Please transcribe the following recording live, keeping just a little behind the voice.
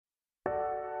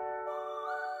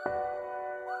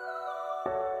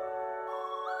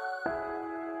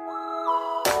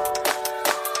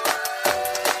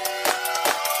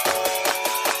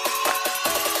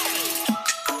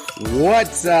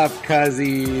What's up,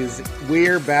 cuzzies?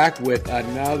 We're back with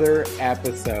another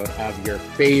episode of your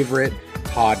favorite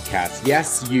podcast.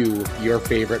 Yes, your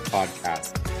favorite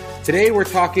podcast. Today we're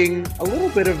talking a little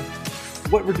bit of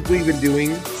what we've been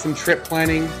doing, some trip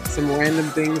planning, some random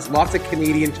things, lots of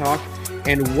Canadian talk,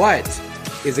 and what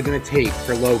is it going to take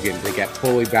for Logan to get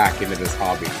fully back into this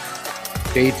hobby.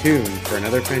 Stay tuned for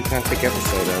another fantastic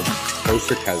episode of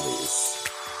Coaster Cuzzies.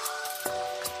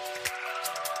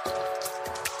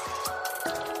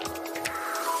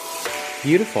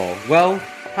 Beautiful. Well,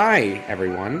 hi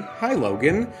everyone. Hi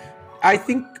Logan. I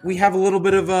think we have a little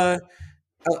bit of a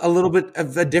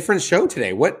different show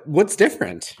today. What's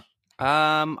different?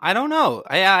 I don't know.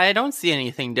 I don't see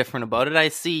anything different about it. I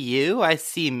see you. I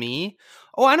see me.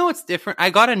 Oh, I know what's different. I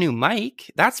got a new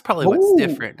mic. That's probably what's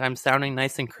different. I'm sounding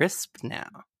nice and crisp now.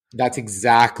 That's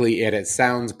exactly it. It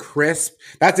sounds crisp.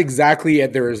 That's exactly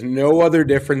it. There is no other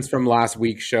difference from last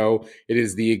week's show. It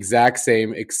is the exact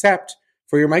same, except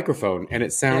for your microphone, and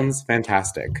it sounds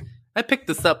fantastic. I picked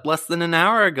this up less than an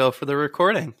hour ago for the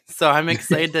recording, so I'm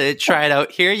excited to try it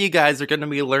out here. You guys are going to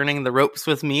be learning the ropes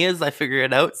with me as I figure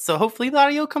it out, so hopefully the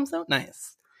audio comes out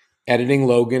nice. Editing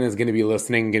Logan is going to be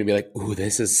listening, going to be like, ooh,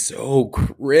 this is so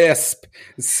crisp.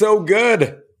 It's so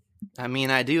good. I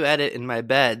mean, I do edit in my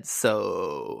bed,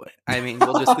 so,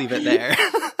 we'll just leave it there.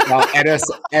 Well,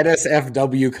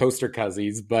 NSFW Coaster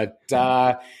Cuzzies. But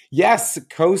yes,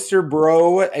 Coaster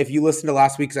Bro, if you listened to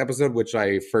last week's episode, which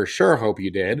I for sure hope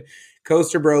you did,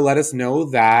 Coaster Bro let us know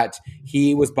that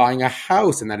he was buying a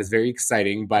house, and that is very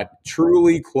exciting, but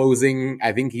truly closing,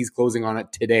 I think he's closing on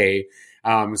it today.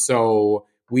 So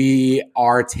we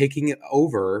are taking it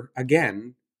over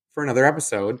again for another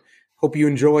episode. Hope you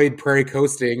enjoyed Prairie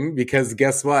Coasting, because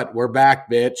guess what? We're back,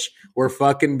 bitch. We're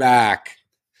fucking back.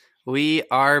 We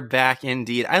are back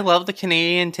indeed. I love the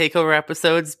Canadian takeover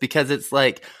episodes because it's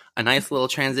like a nice little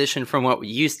transition from what we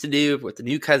used to do with the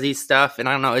new Cuzzy stuff. And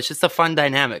I don't know, it's just a fun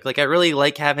dynamic. Like, I really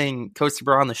like having Coaster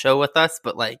Bro on the show with us,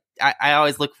 but like, I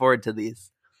always look forward to these.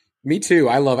 Me too.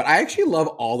 I love it. I actually love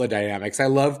all the dynamics. I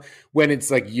love when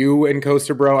it's like you and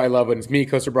Coaster Bro. I love when it's me,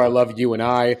 Coaster Bro. I love you and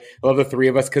I love the three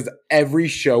of us, because every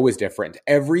show is different.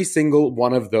 Every single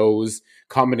one of those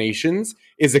combinations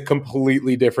is a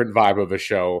completely different vibe of a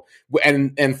show,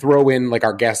 and throw in like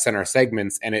our guests and our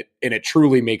segments, and it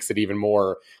truly makes it even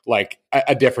more like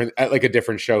a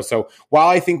different show. So while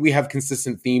I think we have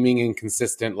consistent theming and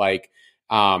consistent like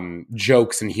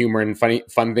jokes and humor and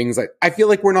fun things, I feel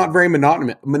like we're not very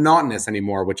monotonous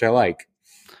anymore, which I like.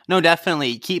 No,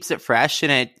 definitely. It keeps it fresh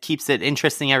and it keeps it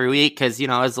interesting every week, because, you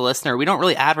know, as a listener, we don't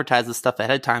really advertise this stuff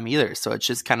ahead of time either. So it's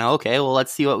just kind of, okay, well,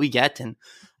 let's see what we get. And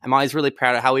I'm always really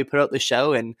proud of how we put out the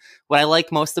show. And what I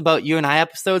like most about you and I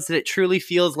episodes, that it truly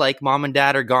feels like mom and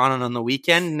dad are gone on the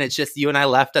weekend, and it's just you and I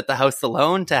left at the house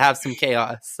alone to have some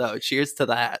chaos. So cheers to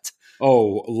that.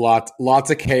 Oh, lots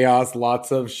of chaos,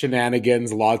 lots of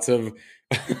shenanigans, lots of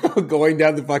going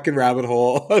down the fucking rabbit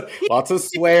hole, lots of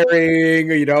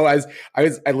swearing. You know, I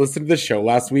listened to the show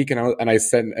last week, and I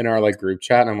sent in our like group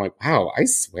chat, and I'm like, wow, I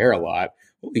swear a lot.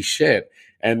 Holy shit!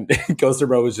 And Coaster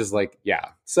Bro was just like, yeah.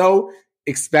 So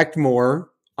expect more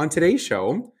on today's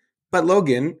show. But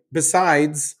Logan,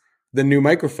 besides the new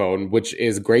microphone, which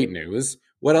is great news,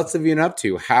 what else have you been up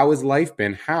to? How has life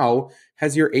been? How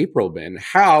has your April been?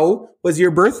 How was your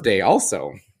birthday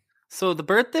also? So the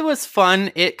birthday was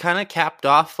fun. It kind of capped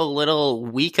off a little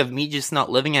week of me just not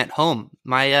living at home.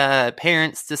 My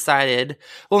parents decided,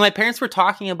 my parents were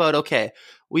talking about, okay,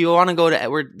 we want to go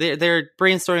to, they're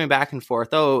brainstorming back and forth.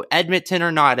 Oh, Edmonton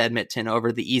or not Edmonton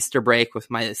over the Easter break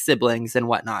with my siblings and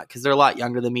whatnot, because they're a lot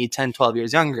younger than me, 10, 12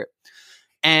 years younger.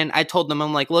 And I told them,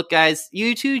 I'm like, look, guys,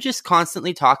 you two just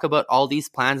constantly talk about all these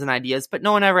plans and ideas, but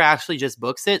no one ever actually just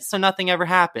books it, so nothing ever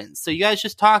happens. So you guys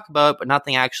just talk about it, but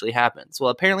nothing actually happens.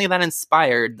 Well, apparently that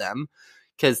inspired them,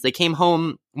 because they came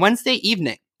home Wednesday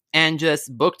evening and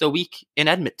just booked a week in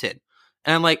Edmonton.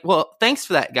 And I'm like, well, thanks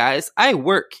for that, guys. I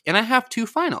work, and I have 2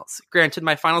 finals. Granted,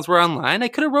 my finals were online. I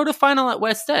could have wrote a final at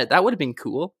West Ed. That would have been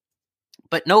cool.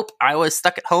 But nope, I was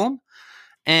stuck at home.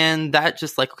 And that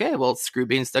just like, okay, well, screw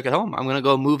being stuck at home. I'm going to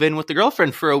go move in with the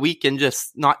girlfriend for a week and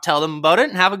just not tell them about it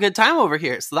and have a good time over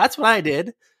here. So that's what I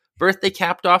did. Birthday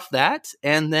capped off that.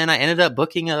 And then I ended up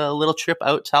booking a little trip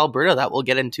out to Alberta that we'll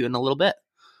get into in a little bit.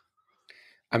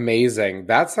 Amazing.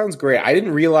 That sounds great. I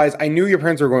didn't realize, I knew your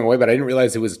parents were going away, but I didn't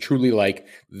realize it was truly like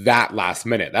that last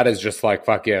minute. That is just like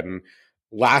fucking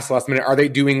last minute. Are they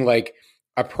doing like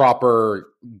a proper,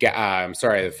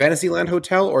 the Fantasyland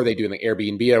hotel, or are they doing like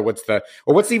Airbnb,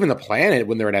 or what's even the plan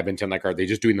when they're in Edmonton? Like, are they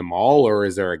just doing the mall, or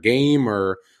is there a game,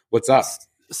 or what's up?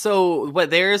 So what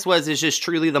theirs was is just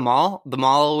truly the mall. The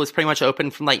mall was pretty much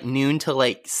open from like noon to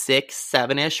like 6,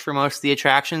 7-ish for most of the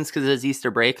attractions because it's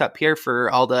Easter break up here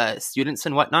for all the students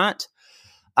and whatnot.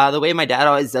 The way my dad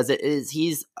always does it is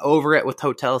he's over it with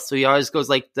hotels. So he always goes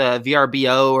like the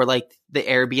VRBO or like the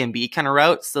Airbnb kind of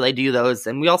route. So they do those.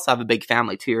 And we also have a big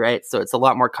family too, right? So it's a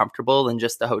lot more comfortable than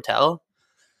just a hotel.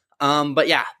 But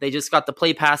yeah, they just got the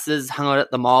play passes, hung out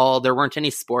at the mall. There weren't any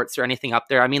sports or anything up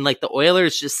there. I mean, like the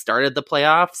Oilers just started the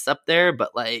playoffs up there,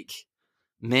 but like,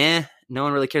 meh, no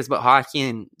one really cares about hockey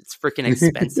and it's freaking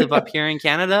expensive up here in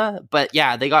Canada. But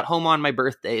yeah, they got home on my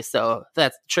birthday. So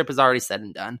that trip is already said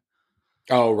and done.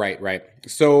 Oh, right, right.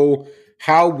 So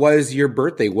how was your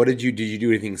birthday? What did you do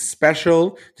anything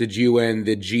special? Did you and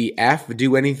the GF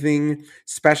do anything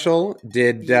special?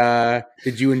 Did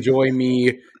you enjoy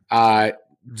me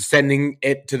sending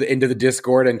it to the into the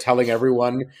Discord and telling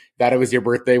everyone that it was your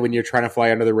birthday when you're trying to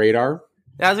fly under the radar?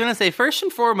 I was going to say, first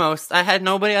and foremost, I had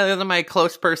nobody other than my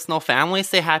close personal family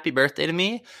say happy birthday to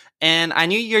me. And I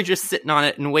knew you were just sitting on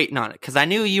it and waiting on it because I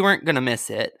knew you weren't going to miss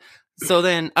it. So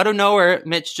then out of nowhere,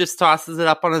 Mitch just tosses it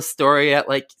up on a story at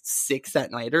like 6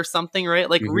 at night or something, right?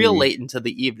 Like real late into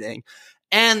the evening.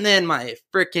 And then my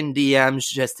freaking DMs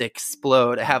just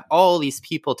explode. I have all these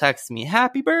people texting me,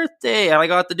 happy birthday. And I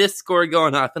got the Discord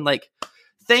going off and like,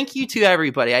 thank you to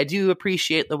everybody. I do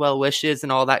appreciate the well wishes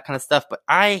and all that kind of stuff, but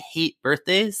I hate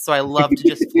birthdays. So I love to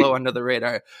just flow under the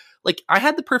radar. Like I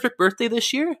had the perfect birthday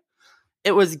this year.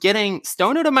 It was getting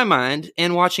stoned out of my mind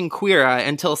and watching Queer Eye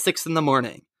until 6 in the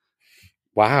morning.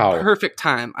 Wow. Perfect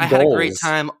time. I had a great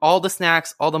time. All the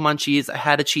snacks, all the munchies. I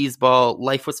had a cheese ball.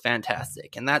 Life was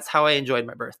fantastic. And that's how I enjoyed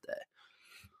my birthday.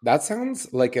 That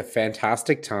sounds like a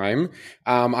fantastic time.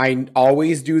 I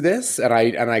always do this, and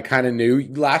I kind of knew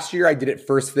last year I did it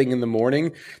first thing in the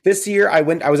morning. This year I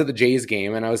was at the Jays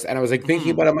game, and I was like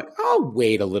thinking about it. I'm like, I'll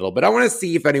wait a little bit. I want to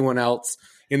see if anyone else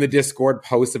in the Discord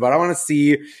posts about it. I want to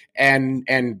see, and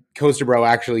Coaster Bro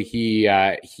actually he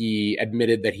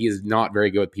admitted that he is not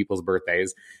very good with people's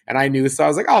birthdays, and I knew, so I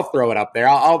was like, I'll throw it up there.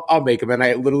 I'll make them, and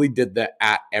I literally did the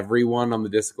at everyone on the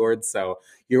Discord. So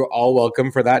you're all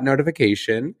welcome for that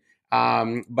notification.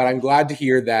 But I'm glad to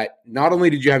hear that not only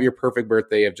did you have your perfect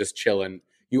birthday of just chilling,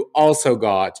 you also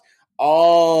got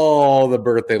all the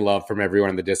birthday love from everyone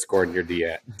in the Discord and your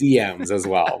DMs as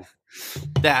well.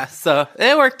 Yeah, so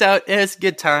it worked out. It was a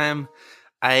good time.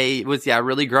 I was,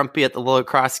 really grumpy at the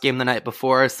lacrosse game the night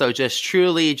before. So just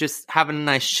truly just having a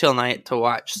nice chill night to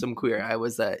watch some Queer. It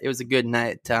was a good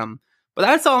night. But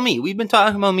that's all me. We've been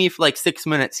talking about me for like 6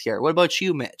 minutes here. What about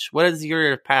you, Mitch? What has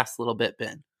your past little bit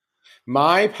been?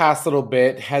 My past little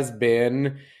bit has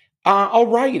been all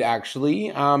right,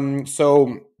 actually.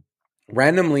 So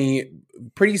randomly,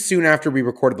 pretty soon after we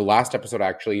recorded the last episode,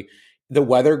 actually, the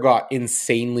weather got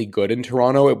insanely good in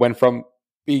Toronto. It went from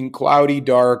being cloudy,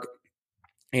 dark,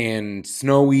 and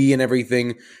snowy and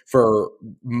everything for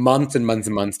months and months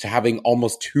and months to having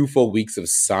almost 2 full weeks of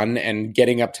sun and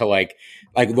getting up to like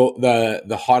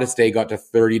the hottest day got to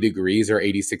 30 degrees or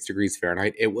 86 degrees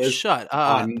Fahrenheit. It was Shut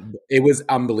up. It was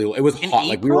unbelievable. It was In hot.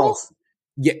 Like we were April? all,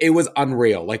 yeah, it was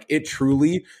unreal. Like it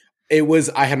truly, it was,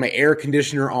 I had my air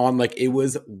conditioner on. Like it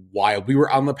was wild. We were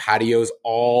on the patios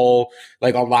all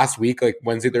like on last week, like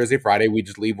Wednesday, Thursday, Friday. We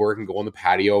just leave work and go on the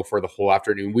patio for the whole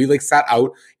afternoon. We like sat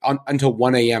out until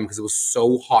 1 a.m. because it was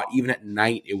so hot. Even at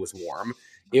night, it was warm.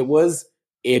 It was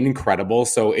incredible.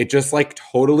 So it just like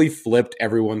totally flipped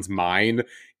everyone's mind.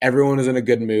 Everyone was in a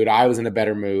good mood. I was in a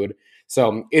better mood.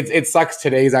 So it sucks.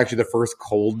 Today is actually the first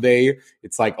cold day.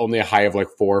 It's like only a high of like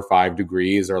 4 or 5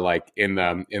 degrees, or like in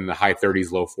the high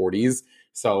 30s, low 40s.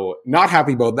 So not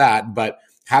happy about that. But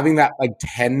having that like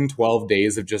 10, 12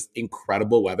 days of just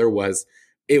incredible weather was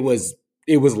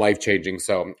life changing.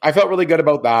 So I felt really good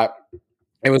about that.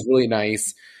 It was really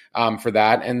nice for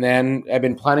that. And then I've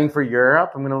been planning for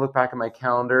Europe. I'm going to look back at my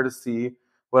calendar to see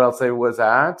what else I was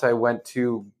at. I went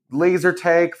to laser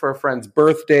tag for a friend's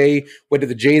birthday, went to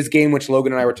the Jays game, which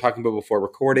Logan and I were talking about before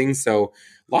recording. So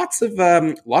lots of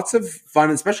fun,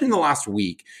 especially in the last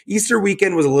week. Easter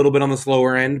weekend was a little bit on the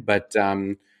slower end, but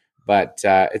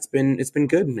it's been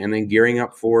good. And then gearing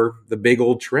up for the big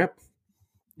old trip.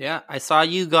 Yeah, I saw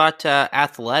you got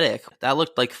athletic. That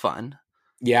looked like fun.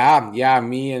 Yeah,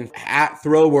 me and at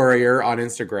Thrill Warrior on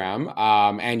Instagram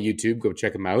and YouTube. Go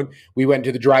check them out. We went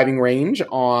to the driving range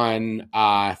on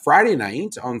Friday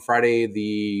night, on Friday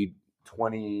the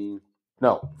 14th,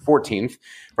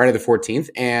 Friday the 14th.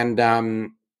 And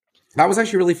that was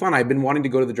actually really fun. I've been wanting to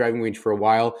go to the driving range for a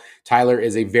while. Tyler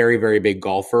is a very, very big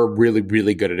golfer, really,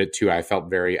 really good at it too. I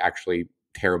felt very actually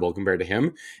terrible compared to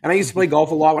him. And I used to play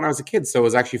golf a lot when I was a kid, so it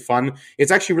was actually fun.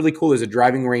 It's actually really cool. There's a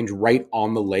driving range right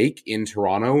on the lake in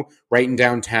Toronto, right in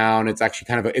downtown. It's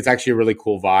actually it's actually a really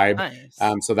cool vibe.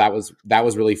 Nice. So that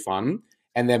was really fun.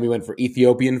 And then we went for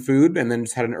Ethiopian food, and then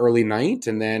just had an early night,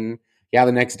 and then yeah,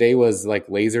 the next day was like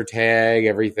laser tag,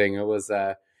 everything. It's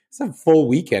a full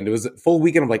weekend. It was a full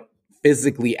weekend of like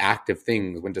physically active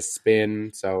things. Went to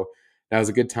spin, so that was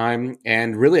a good time.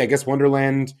 And really, I guess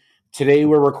Wonderland. Today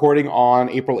we're recording on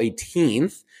April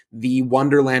 18th. The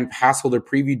Wonderland Pass Holder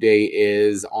Preview Day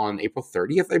is on April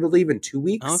 30th, I believe, in 2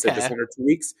 weeks. So just Okay. under 2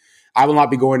 weeks. I will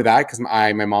not be going to that because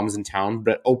my mom's in town.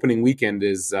 But opening weekend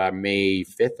is May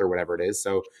 5th or whatever it is.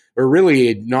 So we're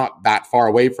really not that far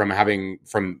away from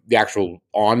the actual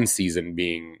on season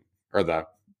being or the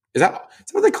is that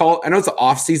what they call it? I know it's the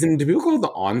off season. Do people call it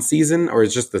the on season or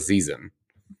is it just the season?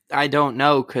 I don't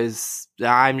know because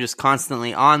I'm just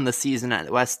constantly on the season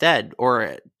at West Ed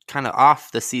or kind of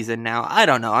off the season now. I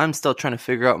don't know. I'm still trying to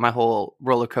figure out my whole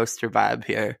roller coaster vibe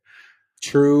here.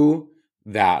 True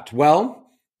that. Well,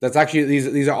 that's actually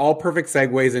these are all perfect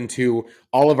segues into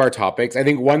all of our topics. I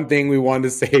think one thing we wanted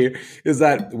to say is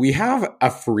that we have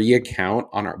a free account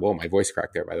on our my voice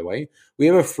cracked there by the way. We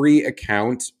have a free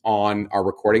account on our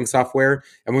recording software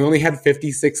and we only had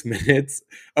 56 minutes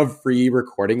of free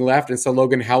recording left. And so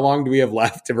Logan, how long do we have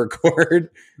left to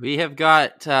record? We have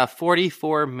got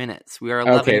 44 minutes. We are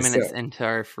 11 Okay, minutes so into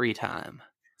our free time.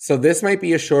 So this might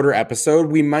be a shorter episode.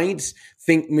 We might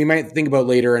think about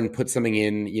later and put something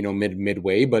in,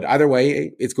 midway. But either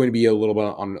way, it's going to be a little bit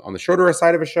on the shorter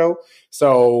side of a show.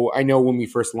 So I know when we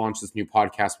first launched this new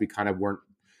podcast, we kind of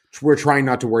we're trying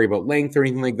not to worry about length or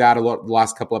anything like that. The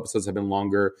last couple episodes have been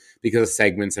longer because of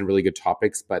segments and really good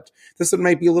topics. But this one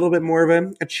might be a little bit more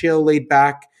of a chill, laid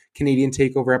back Canadian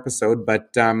takeover episode. But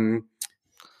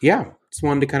yeah, just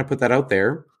wanted to kind of put that out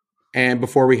there. And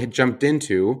before we had jumped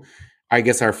into I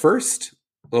guess our first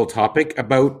little topic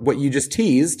about what you just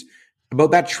teased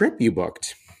about that trip you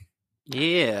booked.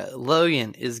 Yeah,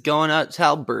 Logan is going out to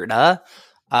Alberta.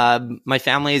 My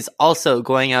family is also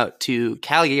going out to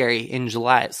Calgary in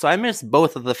July. So I missed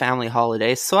both of the family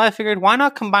holidays. So I figured why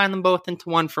not combine them both into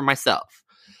one for myself?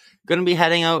 Going to be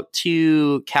heading out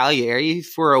to Calgary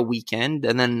for a weekend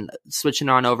and then switching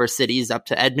on over cities up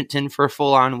to Edmonton for a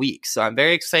full-on week. So I'm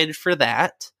very excited for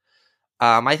that.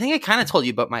 I think I kind of told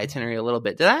you about my itinerary a little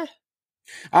bit. Did I?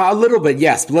 A little bit,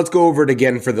 yes. But let's go over it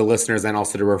again for the listeners and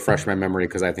also to refresh my memory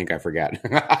because I think I forget.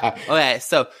 Okay,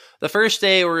 so the first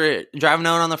day we're driving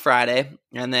out on the Friday,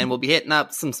 and then we'll be hitting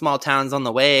up some small towns on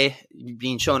the way,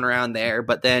 being shown around there.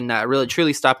 But then really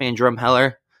truly stopping in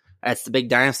Drumheller. That's the big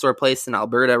dinosaur place in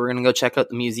Alberta. We're going to go check out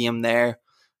the museum there.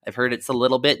 I've heard it's a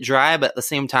little bit dry, but at the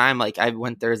same time, like I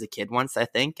went there as a kid once, I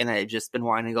think, and I've just been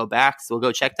wanting to go back. So we'll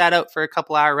go check that out for a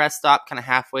couple-hour rest stop, kind of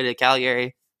halfway to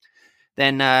Calgary.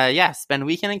 Then, spend a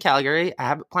weekend in Calgary. I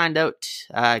have it planned out.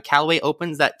 Callaway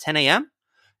opens at 10 a.m.,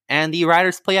 and the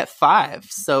Riders play at 5.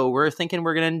 So we're thinking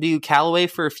we're going to do Callaway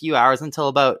for a few hours until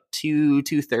about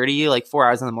 2:30, like 4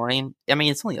 hours in the morning. I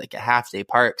mean, it's only like a half-day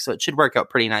park, so it should work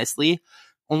out pretty nicely.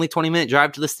 Only 20-minute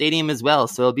drive to the stadium as well,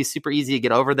 so it'll be super easy to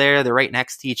get over there. They're right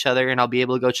next to each other, and I'll be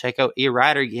able to go check out a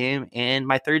Rider game in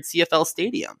my third CFL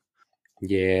stadium.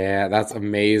 Yeah, that's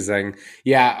amazing.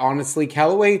 Yeah, honestly,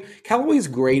 Callaway's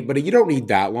great, but you don't need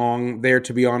that long there,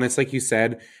 to be honest. Like you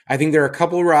said, I think there are a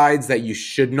couple rides that you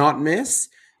should not miss.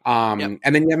 Yep.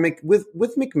 And then with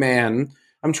McMahon,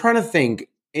 I'm trying to think.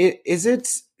 Is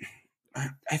it?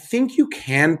 I think you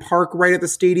can park right at the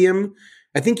stadium.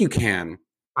 I think you can.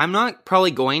 I'm not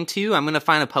probably going to. I'm going to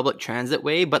find a public transit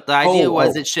way, but the idea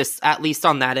was it's just at least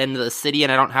on that end of the city,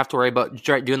 and I don't have to worry about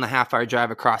doing the half-hour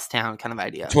drive across town kind of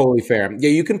idea. Totally fair. Yeah,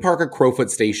 you can park at Crowfoot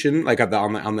Station, like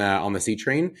on the C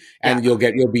train, and you'll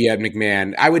be at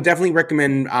McMahon. I would definitely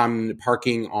recommend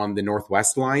parking on the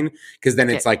Northwest line because then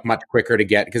it's like much quicker to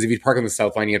get. Because if you park on the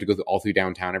South line, you have to go all through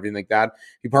downtown, everything like that.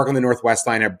 If you park on the Northwest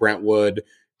line at Brentwood,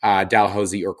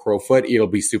 Dalhousie, or Crowfoot, it'll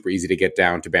be super easy to get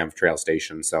down to Banff Trail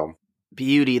Station. So.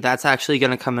 Beauty, that's actually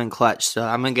going to come in clutch. So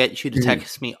I'm going to get you to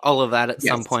text me all of that at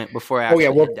some point before I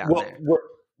actually get down there.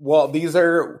 Well, these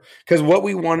are because what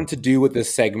we wanted to do with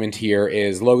this segment here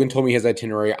is Logan told me his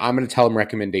itinerary. I'm going to tell him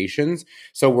recommendations.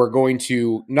 So we're going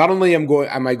to not only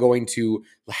am I going to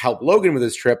help Logan with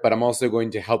his trip, but I'm also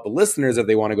going to help the listeners if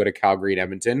they want to go to Calgary and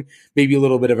Edmonton. Maybe a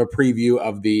little bit of a preview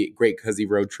of the Great Cuzzy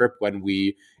road trip when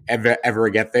we ever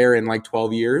get there in like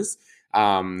 12 years.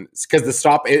 Because the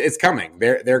stop it's coming.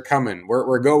 They're coming.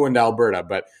 We're going to Alberta,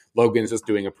 but Logan's just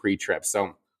doing a pre-trip.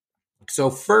 So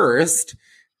first,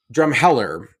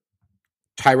 Drumheller,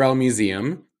 Tyrrell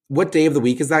Museum. What day of the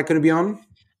week is that going to be on?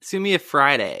 It's gonna be a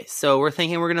Friday, so we're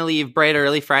thinking we're gonna leave bright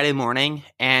early Friday morning.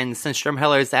 And since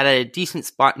Drumheller is at a decent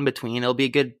spot in between, it'll be a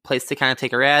good place to kind of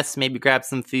take a rest, maybe grab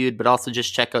some food, but also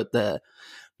just check out the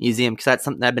museum because that's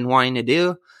something I've been wanting to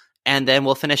do. And then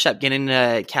we'll finish up getting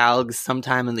to Calgs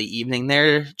sometime in the evening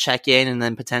there, check in, and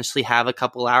then potentially have a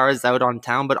couple hours out on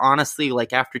town. But honestly,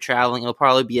 like after traveling, it'll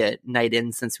probably be a night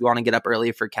in since we want to get up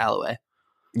early for Callaway.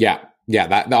 Yeah. Yeah,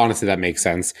 that honestly that makes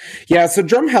sense. Yeah, so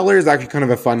Drumheller is actually kind of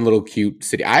a fun little cute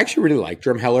city. I actually really like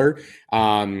Drumheller.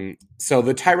 So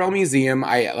the Tyrell Museum,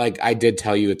 I did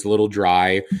tell you it's a little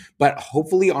dry, but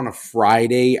hopefully on a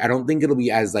Friday, I don't think it'll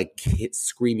be as like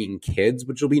screaming kids,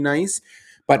 which will be nice.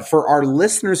 But for our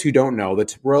listeners who don't know,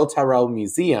 the Royal Tyrell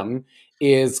Museum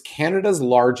is Canada's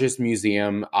largest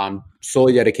museum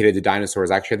solely dedicated to dinosaurs.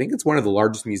 Actually, I think it's one of the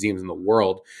largest museums in the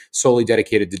world solely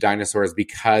dedicated to dinosaurs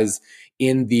because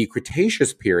in the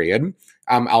Cretaceous period,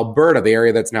 Alberta, the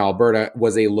area that's now Alberta,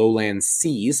 was a lowland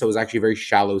sea. So it was actually a very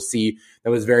shallow sea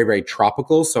that was very, very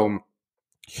tropical. So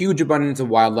huge abundance of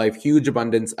wildlife, huge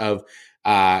abundance of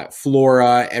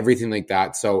flora, everything like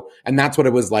that. So, and that's what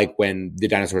it was like when the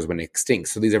dinosaurs went extinct.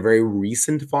 So these are very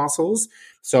recent fossils.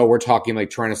 So we're talking like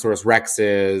Tyrannosaurus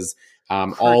rexes,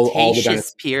 all the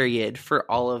Cretaceous period for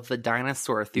all of the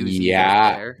dinosaur enthusiasts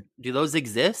out there. Do those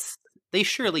exist? They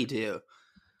surely do.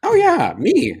 Oh yeah,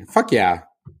 me. Fuck yeah.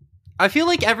 I feel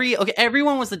like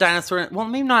everyone was a dinosaur. Well,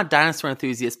 maybe not a dinosaur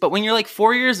enthusiast, but when you're like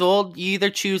 4 years old, you either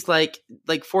choose like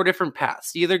four different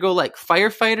paths. You either go like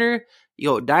firefighter, you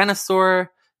go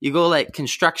dinosaur, you go like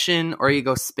construction, or you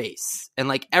go space. And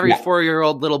like every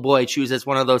 4-year-old little boy chooses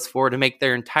one of those four to make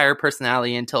their entire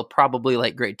personality until probably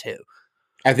like grade 2.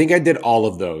 I think I did all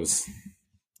of those.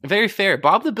 Very fair.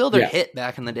 Bob the Builder hit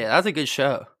back in the day. That was a good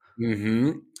show.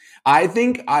 Mm-hmm. I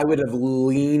think I would have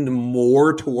leaned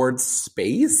more towards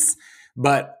space,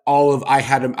 but I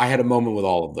had a moment with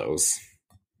all of those.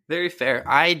 Very fair.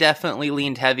 I definitely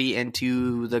leaned heavy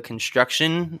into the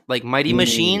construction, like Mighty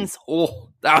Machines.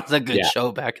 Oh, that was a good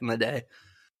show back in the day.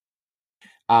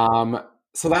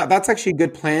 So that's actually a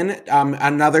good plan.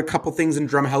 Another couple things in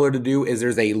Drumheller to do is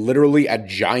there's literally a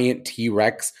giant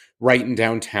T-Rex right in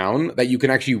downtown that you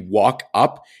can actually walk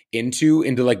up into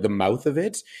like the mouth of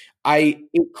it.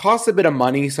 It costs a bit of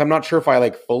money, so I'm not sure if I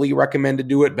like fully recommend to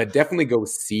do it, but definitely go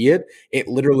see it. It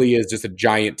literally is just a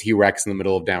giant T-Rex in the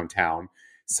middle of downtown.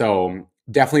 So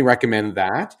definitely recommend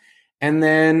that. And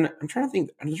then I'm trying to think,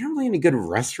 there's not really any good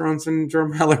restaurants in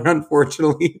Drumheller,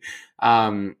 unfortunately.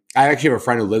 I actually have a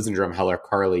friend who lives in Drumheller,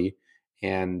 Carly.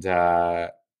 And so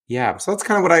that's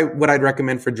kind of what I'd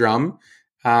recommend for Drum.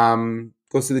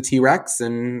 Go see the T-Rex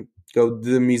and go to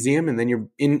the museum, and then you're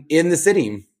in the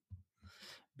city.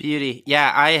 Beauty.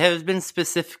 Yeah, I have been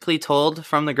specifically told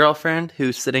from the girlfriend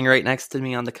who's sitting right next to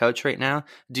me on the couch right now,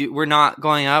 we're not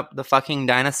going up the fucking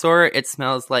dinosaur. It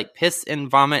smells like piss and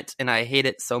vomit, and I hate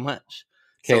it so much.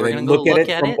 Okay, so we're going to go look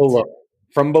at it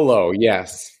from below,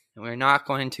 yes. And we're not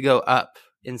going to go up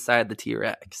inside the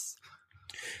T-Rex.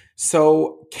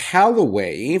 So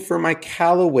Callaway, for my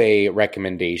Callaway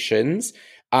recommendations,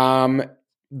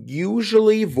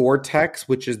 usually Vortex,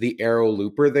 which is the Aero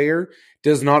Looper there,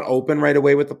 does not open right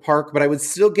away with the park, but I would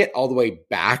still get all the way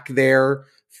back there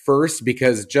first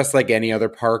because just like any other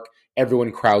park,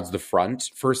 everyone crowds the front,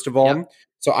 first of all. Yep.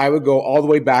 So I would go all the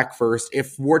way back first.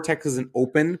 If Vortex isn't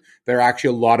open, there are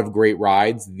actually a lot of great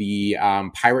rides. The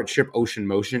pirate ship Ocean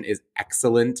Motion is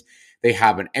excellent. They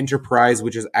have an Enterprise,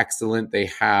 which is excellent. They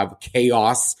have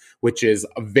Chaos, which is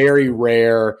a very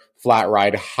rare flat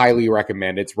ride. Highly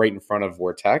recommend. It's right in front of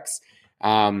Vortex.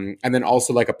 And then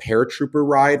also like a paratrooper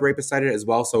ride right beside it as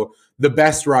well. So the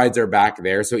best rides are back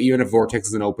there. So even if Vortex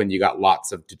isn't open, you got lots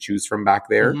to choose from back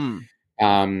there.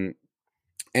 Mm-hmm.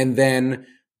 And then,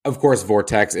 of course,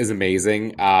 Vortex is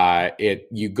amazing.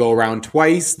 You go around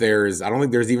twice. I don't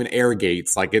think there's even air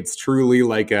gates. Like it's truly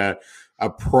like a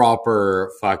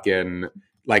proper fucking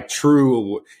like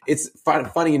true. It's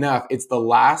funny enough. It's the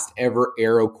last ever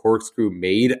aero corkscrew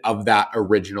made of that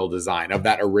original design, of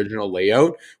that original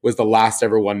layout was the last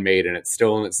ever one made. And it's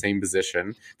still in its same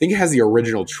position. I think it has the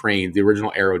original trains, the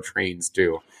original aero trains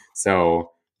too.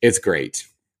 So it's great.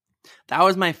 That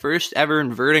was my first ever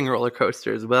inverting roller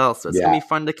coaster as well. So it's going to be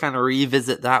fun to kind of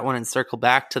revisit that one and circle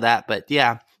back to that. But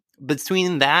yeah,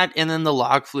 between that and then the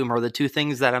log flume are the two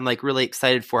things that I'm like really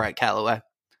excited for at Callaway.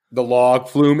 The log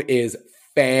flume is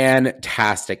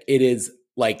fantastic. It is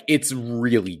like, it's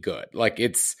really good. Like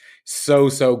it's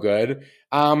so good.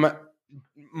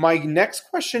 My next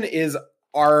question is,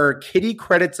 are kitty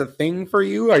credits a thing for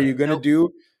you? Are you going to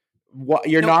do What,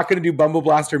 you're Nope. not going to do Bumble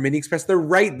Blast or Mini Express? They're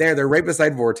right there. They're right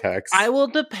beside I Vortex. will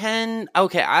depend.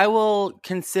 Okay, I will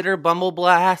consider Bumble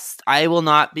Blast. I will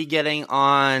not be getting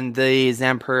on the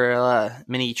Zamperla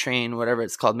mini train, whatever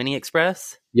it's called, Mini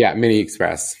Express. Yeah, Mini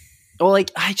Express. Well,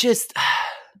 like,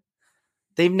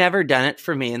 they've never done it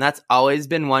for me. And that's always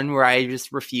been one where I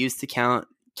just refuse to count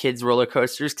kids' roller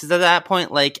coasters. Because at that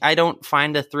point, like, I don't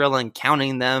find a thrill in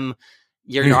counting them.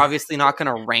 You're obviously not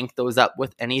going to rank those up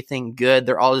with anything good.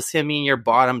 They're all just going to be in your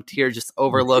bottom tier, just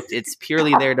overlooked. It's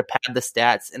purely there to pad the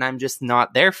stats, and I'm just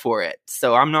not there for it.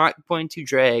 So I'm not going to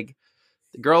drag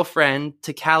the girlfriend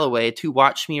to Callaway to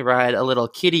watch me ride a little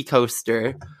kiddie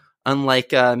coaster, unlike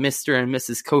Mr. and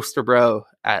Mrs. Coaster Bro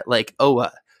at like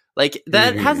OWA. Like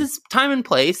that has Mhm. its time and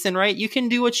place, and right, you can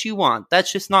do what you want.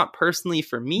 That's just not personally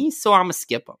for me, so I'm gonna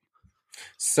skip them.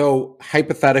 So,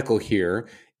 hypothetical here.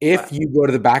 If But you go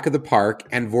to the back of the park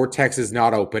and Vortex is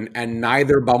not open and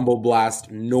neither Bumble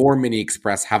Blast nor Mini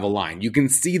Express have a line, you can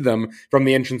see them from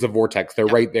the entrance of Vortex. They're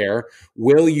yeah, right there.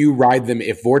 Will you ride them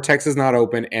if Vortex is not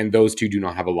open and those two do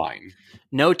not have a line?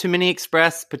 no to Mini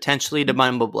Express, potentially to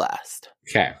Bumble Blast.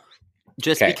 Okay.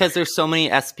 Just Okay. because there's so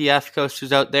many SPF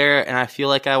coasters out there, and I feel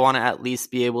like I want to at least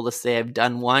be able to say I've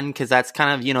done one, because that's kind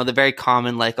of, the very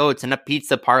common, like, oh, it's in a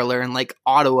pizza parlor in like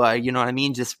Ottawa, you know what I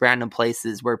mean? Just random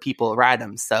places where people ride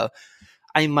them. So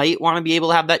I might want to be able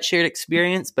to have that shared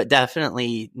experience, but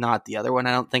definitely not the other one,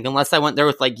 I don't think, unless I went there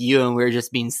with like you and we were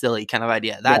just being silly kind of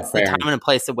idea. Yeah, That's the fair. time and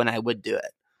place of when I would do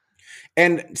it.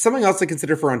 And something else to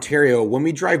consider for Ontario, when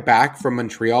we drive back from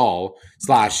Montreal /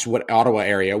 what Ottawa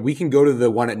area, we can go to the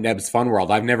one at Neb's Fun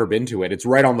World. I've never been to it. It's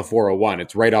right on the 401.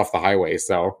 It's right off the highway.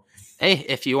 So Hey,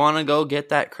 if you want to go get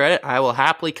that credit, I will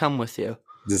happily come with you.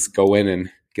 just go in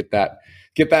and get that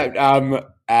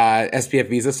SPF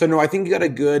visa. So no, I think you got a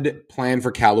good plan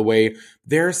for Callaway.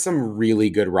 There's some really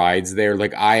good rides there.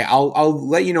 Like I'll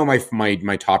let you know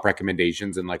my top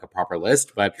recommendations in like a proper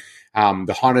list. But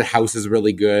the haunted house is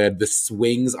really good. The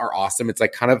swings are awesome. It's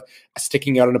like kind of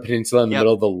sticking out on a peninsula in the Yep.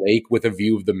 middle of the lake with a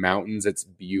view of the mountains. It's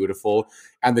beautiful,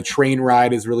 and the train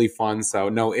ride is really fun. So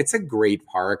no, it's a great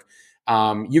park.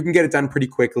 You can get it done pretty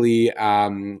quickly.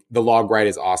 The log ride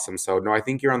is awesome. So no, I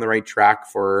think you're on the right track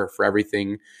for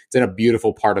everything. It's in a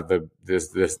beautiful part of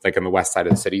this like on the west side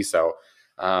of the city. So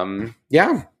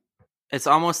yeah. It's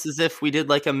almost as if we did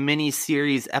like a mini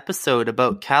series episode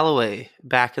about Callaway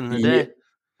back in the Yeah, day.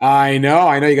 I know.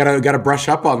 You gotta brush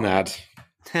up on that.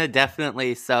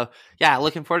 Definitely. So, yeah,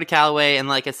 looking forward to Callaway. And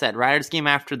like I said, Riders game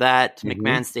after that, Mhm.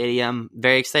 McMahon Stadium.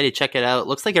 Very excited to check it out.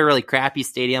 Looks like a really crappy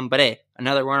stadium, but hey,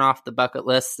 another one off the bucket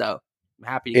list. So, I'm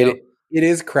happy to go. It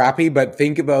is crappy, but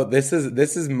think about this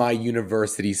is my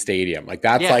university stadium. Like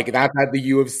Yeah. that's at the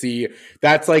U of C.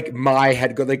 That's like my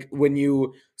head go like when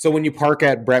you park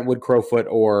at Brentwood, Crowfoot,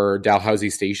 or Dalhousie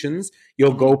stations,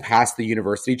 you'll Mhm. go past the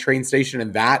university train station,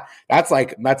 and that's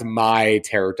my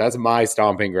terror. That's my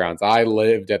stomping grounds. I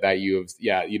lived at that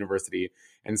university,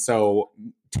 and so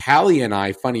Tally and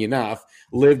I, funny enough,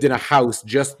 lived in a house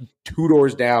just 2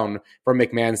 doors down from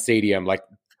McMahon Stadium. Like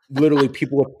literally,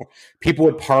 people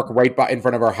would park right by in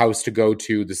front of our house to go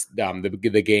to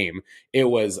the game. It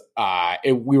was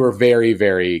we were very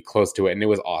very close to it, and it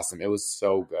was awesome. It was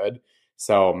so good.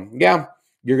 So yeah,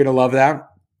 you're gonna love that.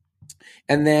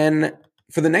 And then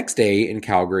for the next day in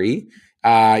Calgary,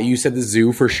 you said the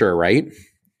zoo for sure, right?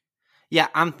 Yeah,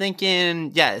 I'm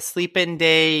thinking, sleep in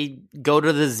day, go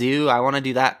to the zoo. I want to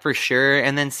do that for sure.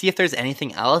 And then see if there's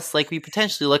anything else. Like we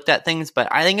potentially looked at things, but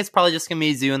I think it's probably just going to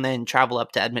be zoo and then travel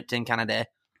up to Edmonton kind of day.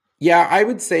 Yeah, I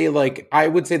would say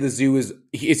the zoo is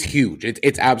huge.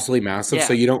 It's absolutely massive,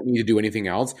 so Yeah. you don't need to do anything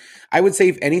else. I would say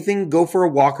if anything, go for a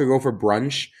walk or go for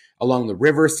brunch along the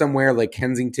river somewhere like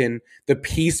Kensington. The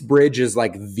Peace Bridge is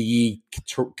like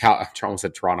I almost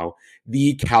said Toronto,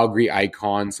 the Calgary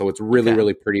icon. So it's really Okay.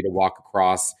 really pretty to walk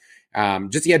across.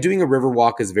 Just yeah, doing a river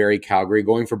walk is very Calgary.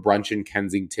 Going for brunch in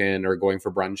Kensington or going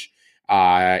for brunch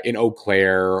in Eau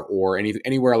Claire or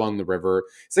anywhere along the river.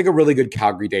 It's like a really good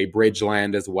Calgary day,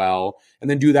 Bridgeland as well, and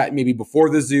then do that maybe before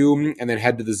the zoo, and then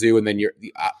head to the zoo, and then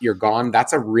you're gone.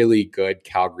 That's a really good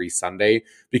Calgary Sunday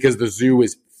because the zoo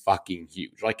is fucking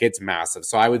huge, like it's massive.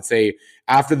 So I would say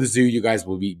after the zoo, you guys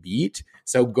will be beat.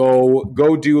 So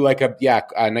go do like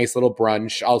a nice little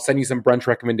brunch. I'll send you some brunch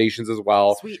recommendations as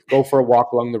well. Sweet. Go for a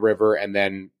walk along the river, and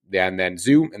then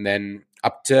zoo, and then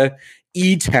up to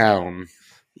E Town.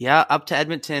 Yeah, up to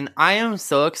Edmonton. I am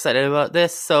so excited about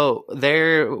this. So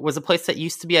there was a place that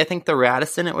used to be, I think, the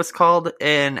Radisson it was called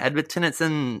in Edmonton.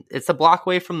 It's a block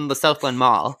away from the Southland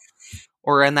Mall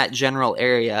or in that general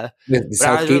area. The But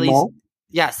Southgate Mall.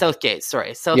 yeah, Southgate, sorry.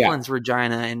 Yeah. Southland's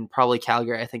Regina and probably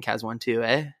Calgary, I think, has one too,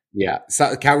 eh? Yeah,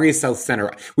 so, Calgary is South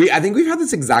Center. I think we've had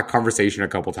this exact conversation a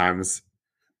couple times.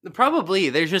 Probably.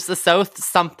 There's just a South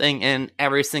something in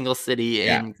every single city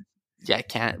Yeah. in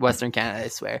Western Canada, I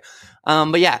swear.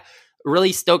 But yeah,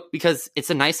 really stoked because it's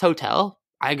a nice hotel.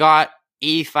 I got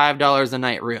 $85 a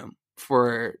night room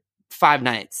for 5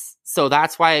 nights. So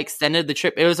that's why I extended the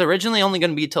trip. It was originally only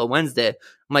going to be till Wednesday.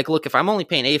 I'm like, look, if I'm only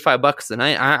paying $85 a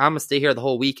night, I'm going to stay here the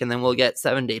whole week and then we'll get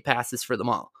 7-day passes for them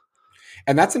all.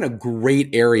 And that's in a great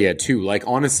area too. Like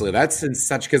honestly, that's in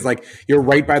such because like you're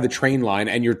right by the train line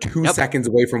and you're 2 seconds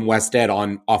away from West Ed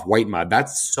on off White Mud.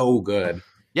 That's so good.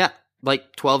 Yeah,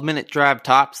 like 12-minute drive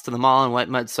tops to the mall in White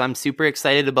Mud. So I'm super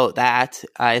excited about that.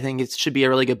 I think it should be a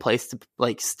really good place to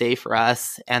like stay for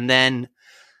us. And then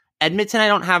Edmonton, I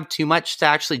don't have too much to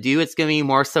actually do. It's going to be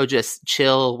more so just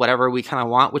chill, whatever we kind of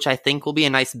want, which I think will be a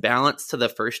nice balance to the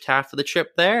first half of the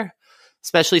trip there,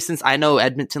 especially since I know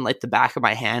Edmonton like the back of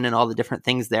my hand and all the different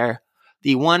things there.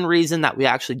 The one reason that we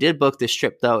actually did book this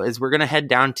trip, though, is we're going to head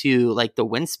down to like the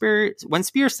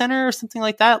Winspear Center or something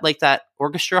like that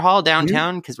orchestra hall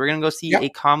downtown, because we're going to go see a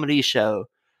comedy show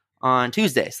on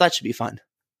Tuesday. So that should be fun.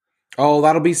 Oh,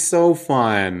 that'll be so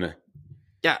fun.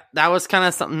 Yeah, that was kind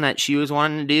of something that she was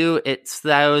wanting to do.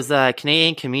 That was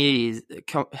Canadian comedians.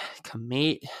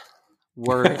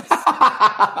 Words.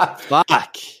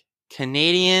 Fuck.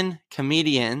 Canadian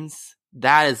comedians.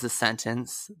 That is the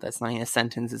sentence. That's not even a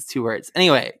sentence. It's 2 words.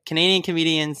 Anyway, Canadian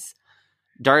comedians,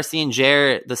 Darcy and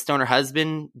Jer, the stoner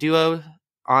husband duo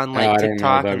on like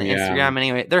TikTok and the Instagram.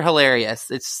 Anyway, they're hilarious.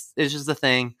 It's just a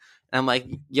thing. And I'm like,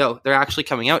 yo, they're actually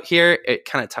coming out here. It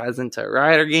kind of ties into a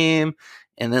rider game.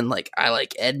 And then like I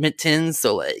like Edmonton,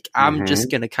 so like I'm just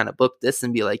gonna kind of book this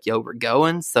and be like, yo, we're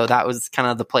going. So that was kind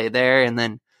of the play there. And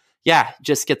then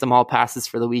just get them all passes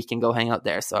for the week and go hang out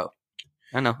there. So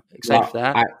I don't know, excited for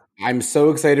that. I'm so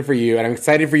excited for you, and I'm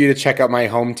excited for you to check out my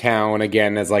hometown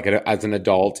again as like as an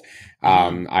adult.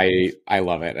 I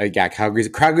love it. Yeah, Calgary's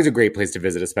a great place to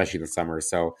visit, especially in the summer.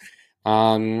 So,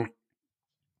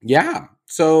 yeah.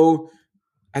 So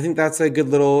I think that's a good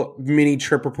little mini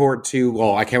trip report to.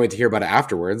 Well, I can't wait to hear about it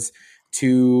afterwards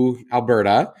to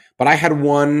Alberta. But I had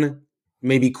one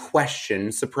maybe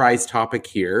surprise topic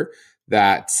here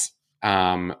that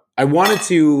I wanted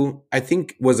to. I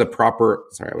think was a proper.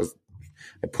 Sorry,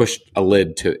 I pushed a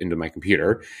lid into my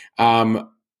computer.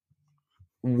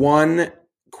 One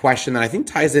question that I think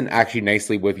ties in actually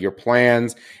nicely with your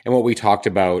plans and what we talked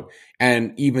about,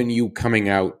 and even you coming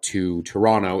out to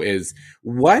Toronto, is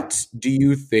what do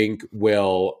you think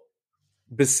will,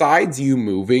 besides you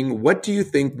moving, what do you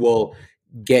think will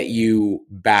get you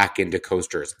back into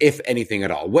coasters, if anything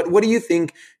at all? What do you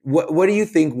think? What do you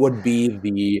think would be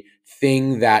the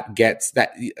thing that gets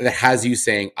that has you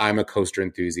saying I'm a coaster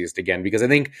enthusiast again? Because I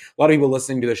think a lot of people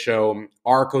listening to the show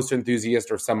are coaster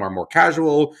enthusiasts, or some are more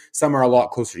casual, some are a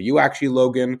lot closer to you actually,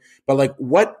 Logan. But like,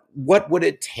 what would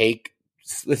it take,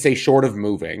 let's say short of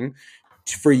moving,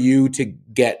 for you to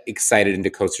get excited into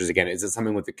coasters again? Is it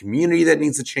something with the community that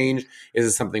needs to change? Is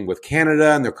it something with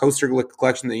Canada and their coaster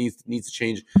collection that needs to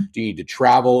change? Do you need to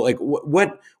travel? Like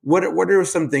what are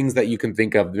some things that you can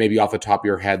think of maybe off the top of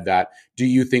your head that do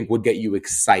you think would get you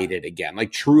excited again?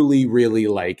 Like truly, really,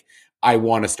 like I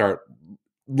want to start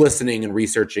listening and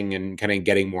researching and kind of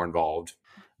getting more involved.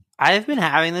 I've been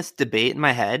having this debate in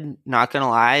my head, not going to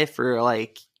lie, for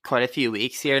like quite a few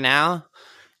weeks here now.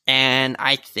 And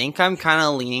I think I'm kind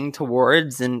of leaning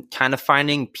towards and kind of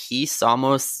finding peace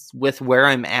almost with where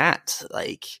I'm at.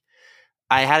 Like,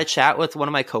 I had a chat with one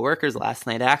of my coworkers last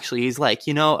night, actually. He's like,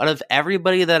 out of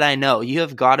everybody that I know, you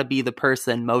have got to be the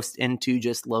person most into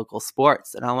just local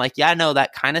sports. And I'm like, yeah, no,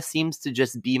 that kind of seems to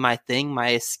just be my thing,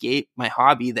 my escape, my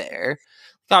hobby there.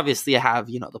 Like, obviously, I have,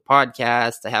 the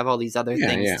podcast. I have all these other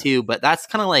things too. But that's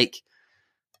kind of like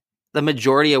the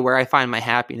majority of where I find my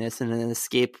happiness and an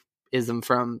escape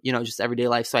from, just everyday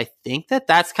life. So I think that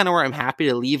that's kind of where I'm happy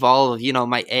to leave all of,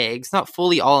 my eggs, not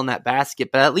fully all in that basket,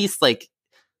 but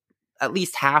at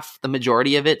least half the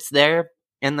majority of it's there.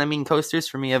 And I mean, coasters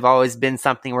for me have always been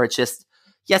something where it's just,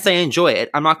 yes, I enjoy it.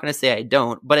 I'm not going to say I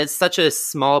don't, but it's such a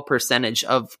small percentage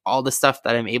of all the stuff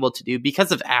that I'm able to do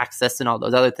because of access and all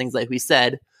those other things, like we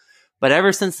said. But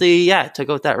ever since they took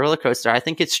out that roller coaster, I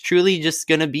think it's truly just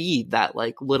going to be that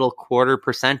like little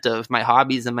 0.25% of my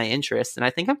hobbies and my interests. And I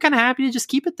think I'm kind of happy to just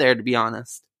keep it there, to be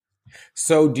honest.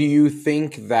 So do you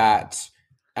think that,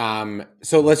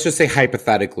 so let's just say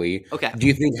hypothetically, okay, do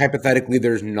you think hypothetically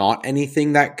there's not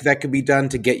anything that could be done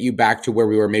to get you back to where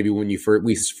we were maybe when we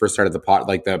first started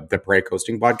the Prairie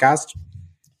Coasting podcast?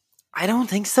 I don't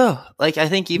think so. Like, I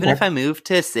think even if I move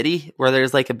to a city where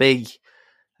there's like a big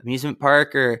amusement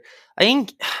park, or I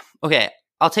think, okay,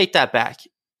 I'll take that back.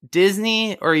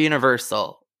 Disney or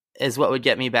Universal is what would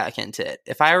get me back into it.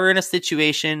 If I were in a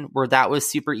situation where that was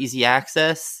super easy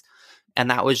access and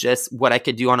that was just what I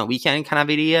could do on a weekend kind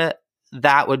of idea,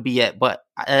 that would be it. But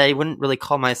I wouldn't really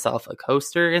call myself a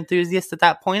coaster enthusiast at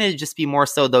that point. It'd just be more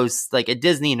so those like a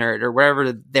Disney nerd or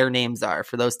wherever their names are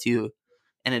for those two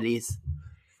entities.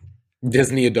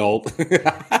 Disney adult.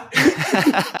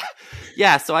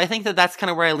 Yeah, so I think that that's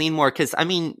kind of where I lean more because, I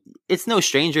mean, it's no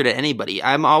stranger to anybody.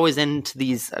 I'm always into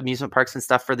these amusement parks and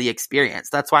stuff for the experience.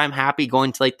 That's why I'm happy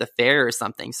going to like the fair or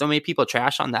something. So many people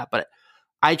trash on that, but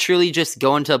I truly just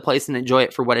go into a place and enjoy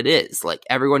it for what it is. Like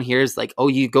everyone here is like, oh,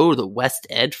 you go to the West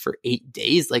Ed for 8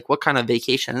 days? Like what kind of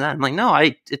vacation is that? I'm like, no,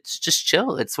 it's just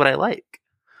chill. It's what I like.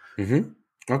 Mm-hmm.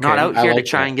 Okay, Not out I here to like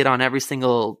try that. and get on every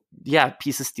single,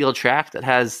 piece of steel track that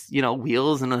has,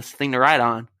 wheels and a thing to ride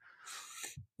on.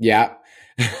 Yeah.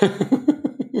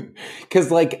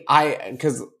 Because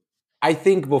I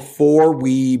think before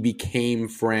we became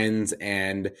friends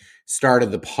and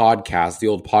started the podcast, the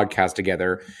old podcast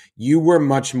together, you were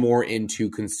much more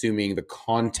into consuming the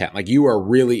content. Like you were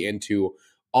really into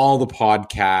all the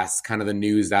podcasts, kind of the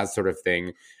news, that sort of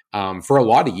thing, for a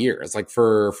lot of years. Like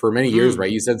for many years, Mm-hmm.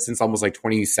 right? You said since almost like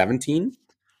 2017.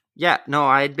 Yeah, no,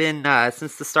 I'd been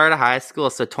since the start of high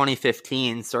school, so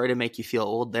 2015. Sorry to make you feel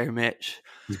old there, Mitch.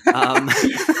 Um,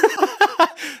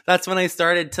 that's when I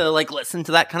started to like listen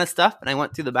to that kind of stuff, and I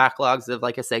went through the backlogs of,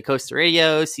 like I say, Costa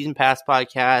Radio, Season Pass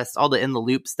podcast, all the in the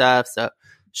loop stuff. So,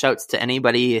 shouts to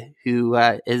anybody who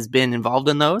has been involved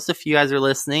in those. If you guys are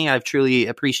listening, I've truly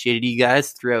appreciated you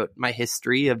guys throughout my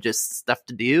history of just stuff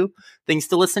to do, things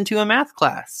to listen to in math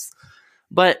class.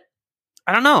 But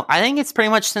I don't know. I think it's pretty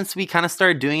much since we kind of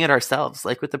started doing it ourselves.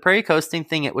 Like with the prairie coasting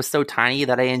thing, it was so tiny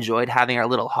that I enjoyed having our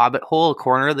little hobbit hole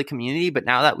corner of the community. But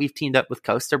now that we've teamed up with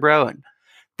Costa Bro and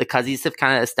the Cuzzies have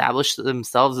kind of established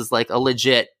themselves as like a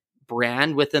legit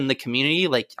brand within the community,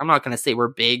 like I'm not going to say we're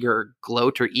big or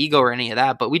gloat or ego or any of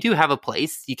that, but we do have a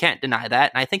place. You can't deny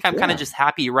that. And I think I'm kind of Yeah. just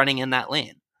happy running in that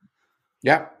lane.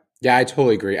 Yeah. Yeah, I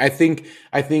totally agree. I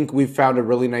think we've found a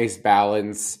really nice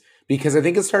balance because I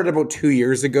think it started about 2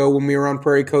 years ago when we were on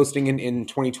Prairie Coasting in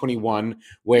 2021, Yeah.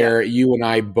 where you and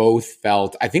I both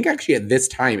felt, I think actually at this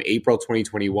time, April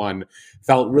 2021,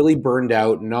 felt really burned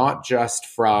out, not just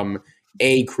from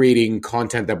A, creating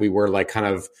content that we were like kind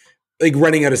of like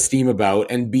running out of steam about,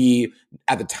 and B,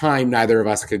 at the time, neither of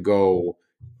us could go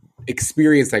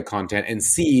experience that content, and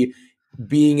C,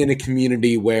 being in a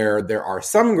community where there are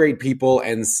some great people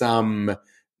and some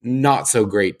not so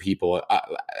great people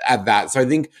at that. So I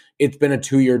think it's been a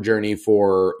 2 year journey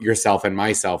for yourself and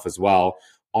myself as well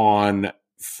on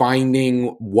finding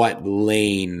what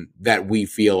lane that we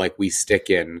feel like we stick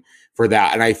in for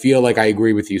that. And I feel like I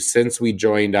agree with you. Since we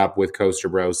joined up with Coaster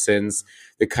Bros, since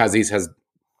the Cuzzies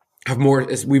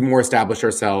we've more established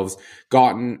ourselves,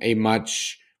 gotten a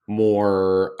much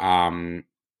more,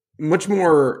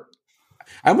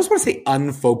 I almost want to say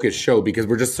unfocused show because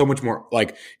we're just so much more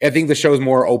like, I think the show is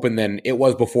more open than it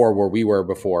was before where we were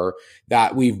before,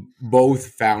 that we've both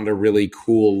found a really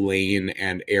cool lane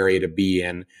and area to be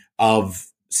in of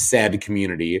said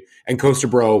community. And Coaster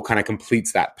Bro kind of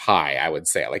completes that pie, I would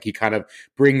say. Like he kind of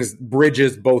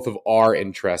bridges both of our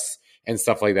interests and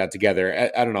stuff like that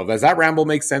together. I don't know. Does that ramble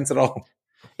make sense at all?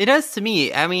 It does to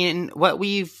me. I mean, what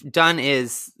we've done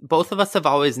is both of us have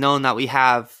always known that we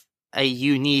have a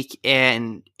unique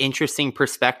and interesting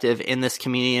perspective in this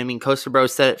community. I mean, Coaster Bro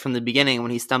said it from the beginning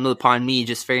when he stumbled upon me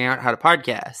just figuring out how to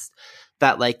podcast,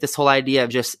 that like this whole idea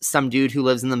of just some dude who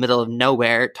lives in the middle of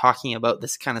nowhere talking about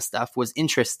this kind of stuff was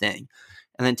interesting.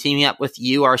 And then teaming up with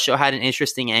you, our show had an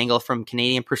interesting angle from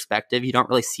Canadian perspective. You don't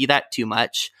really see that too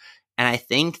much. And I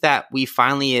think that we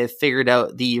finally have figured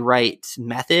out the right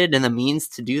method and the means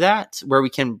to do that, where we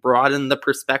can broaden the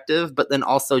perspective, but then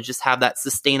also just have that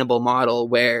sustainable model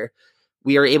where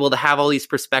we are able to have all these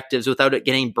perspectives without it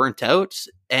getting burnt out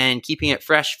and keeping it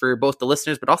fresh for both the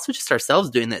listeners, but also just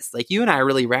ourselves doing this. Like you and I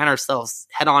really ran ourselves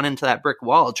head on into that brick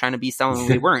wall trying to be someone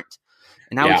we weren't.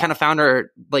 And now we kind of found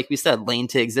our, like we said, lane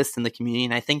to exist in the community.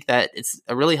 And I think that it's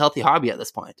a really healthy hobby at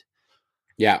this point.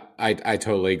 Yeah, I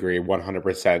totally agree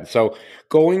 100%. So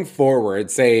going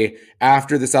forward, say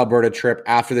after this Alberta trip,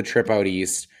 after the trip out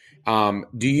east,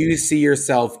 do you see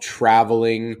yourself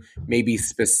traveling maybe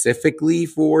specifically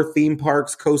for theme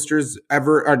parks, coasters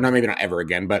ever, or not, maybe not ever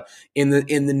again, but in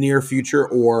the near future?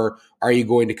 Or are you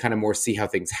going to kind of more see how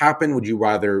things happen? Would you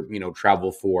rather,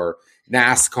 travel for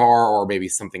NASCAR or maybe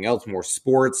something else, more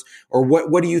sports? Or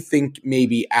what do you think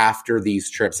maybe after these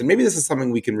trips? And maybe this is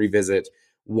something we can revisit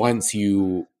once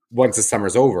the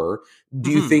summer's over. Do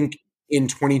you think in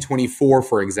 2024,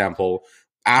 for example,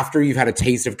 after you've had a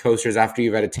taste of coasters, after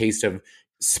you've had a taste of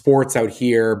sports out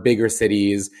here, bigger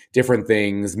cities, different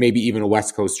things, maybe even a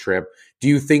West Coast trip. Do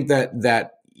you think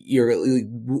that you're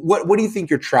what do you think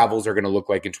your travels are going to look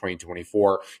like in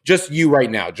 2024? Just you right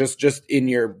now, just in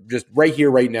your just right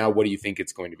here right now. What do you think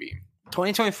it's going to be?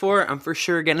 2024, I'm for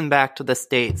sure getting back to the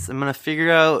States. I'm going to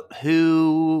figure out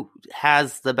who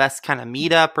has the best kind of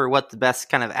meetup or what the best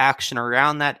kind of action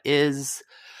around that is.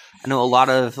 I know a lot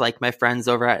of like my friends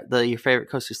over at the Your Favorite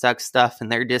Coaster Sucks stuff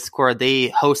and their Discord, they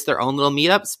host their own little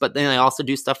meetups, but then they also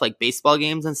do stuff like baseball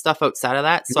games and stuff outside of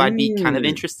that. So I'd be kind of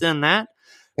interested in that.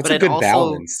 That's But a I'd good also,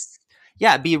 balance.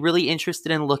 yeah, be really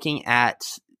interested in looking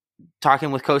at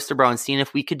talking with Coaster Bro and seeing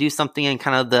if we could do something in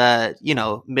kind of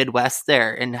the, Midwest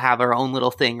there and have our own little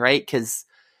thing, right? Because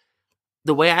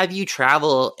the way I view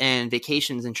travel and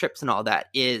vacations and trips and all that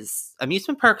is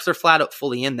amusement parks are flat out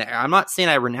fully in there. I'm not saying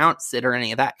I renounce it or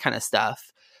any of that kind of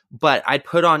stuff, but I'd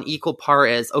put on equal par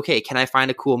as, okay, can I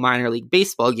find a cool minor league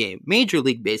baseball game, major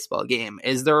league baseball game?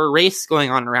 Is there a race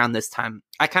going on around this time?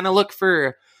 I kind of look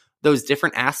for those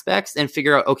different aspects and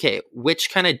figure out, okay, which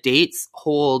kind of dates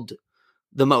hold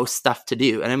the most stuff to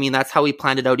do. And I mean, that's how we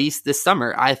planned it out east this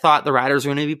summer. I thought the Riders were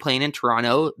going to be playing in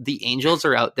Toronto. The Angels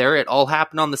are out there. It all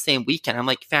happened on the same weekend. I'm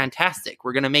like, fantastic.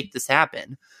 We're going to make this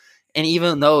happen. And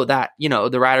even though that,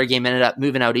 the Rider game ended up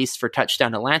moving out east for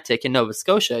Touchdown Atlantic in Nova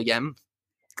Scotia again,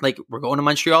 like we're going to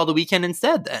Montreal the weekend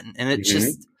instead then. And it's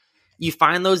just, you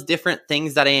find those different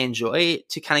things that I enjoy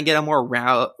to kind of get a more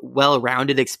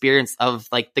well-rounded experience of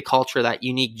like the culture of that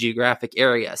unique geographic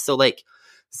area. So like,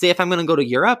 say if I'm going to go to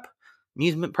Europe,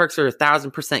 amusement parks are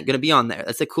 1,000% going to be on there.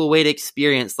 That's a cool way to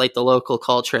experience like the local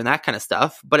culture and that kind of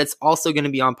stuff. But it's also going to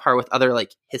be on par with other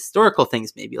like historical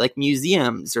things, maybe like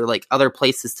museums or like other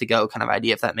places to go kind of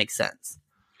idea, if that makes sense.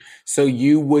 So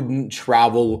you wouldn't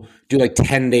do like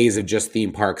 10 days of just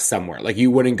theme parks somewhere. Like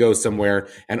you wouldn't go somewhere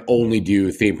and only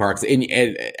do theme parks in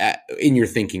your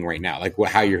thinking right now, like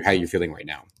how you're feeling right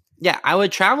now. Yeah, I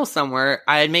would travel somewhere.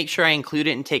 I'd make sure I include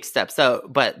it and take steps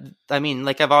out. But I mean,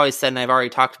 like I've always said, and I've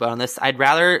already talked about on this, I'd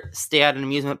rather stay at an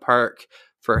amusement park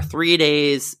for 3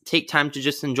 days, take time to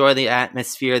just enjoy the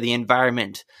atmosphere, the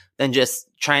environment, than just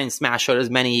try and smash out as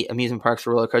many amusement parks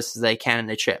or roller coasters as I can in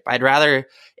a trip. I'd rather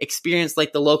experience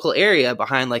like the local area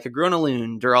behind like a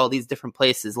Grunelund or all these different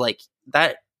places. Like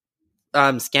that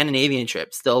Scandinavian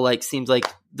trip still like seems like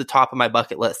the top of my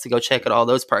bucket list to go check out all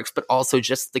those parks, but also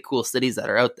just the cool cities that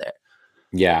are out there.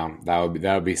 Yeah, that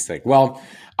would be sick. Well,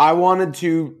 I wanted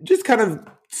to just kind of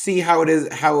see how it is,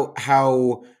 how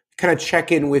kind of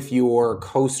check in with your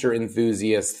coaster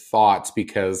enthusiast thoughts,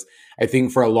 because I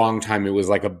think for a long time it was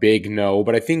like a big no,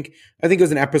 but I think it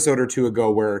was an episode or two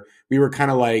ago where we were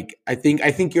kind of like, I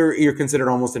think you're considered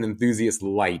almost an enthusiast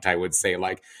light. I would say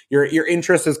like your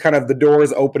interest is kind of the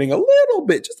doors opening a little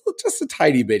bit, just a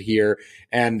tiny bit here,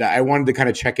 and I wanted to kind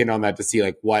of check in on that to see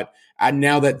like what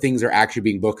now that things are actually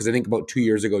being booked, because I think about 2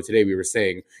 years ago today we were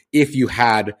saying if you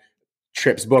had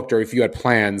trips booked or if you had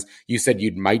plans, you said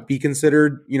you'd might be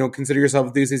consider yourself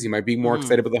enthusiast, you might be more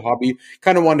excited about the hobby.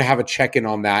 Kind of wanted to have a check-in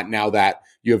on that now that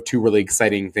you have two really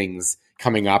exciting things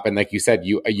coming up, and like you said,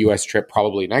 a US trip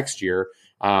probably next year.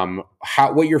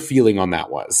 What your feeling on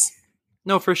that was?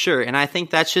 No, for sure. And I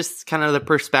think that's just kind of the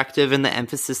perspective and the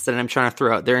emphasis that I'm trying to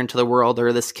throw out there into the world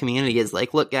or this community is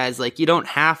like, look, guys, like you don't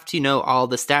have to know all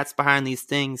the stats behind these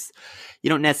things. You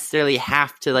don't necessarily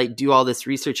have to like do all this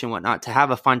research and whatnot to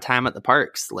have a fun time at the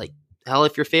parks. Like, hell,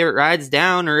 if your favorite ride's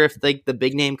down or if like the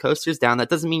big name coaster's down, that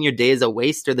doesn't mean your day is a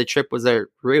waste or the trip was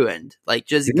ruined. Like,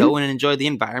 just go in and enjoy the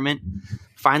environment,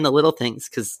 find the little things,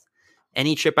 because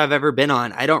any trip I've ever been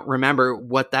on, I don't remember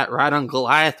what that ride on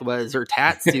Goliath was or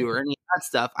Tatsu or any of that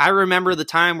stuff. I remember the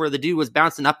time where the dude was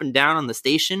bouncing up and down on the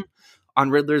station on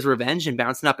Riddler's Revenge and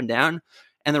bouncing up and down,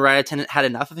 and the ride attendant had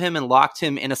enough of him and locked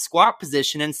him in a squat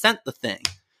position and sent the thing.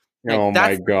 Like, oh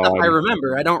my God. Stuff I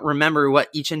remember. I don't remember what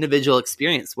each individual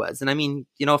experience was. And I mean,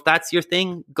 if that's your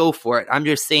thing, go for it. I'm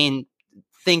just saying,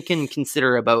 think and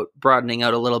consider about broadening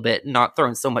out a little bit and not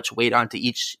throwing so much weight onto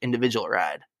each individual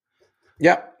ride.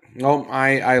 Yep. Well,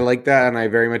 I like that, and I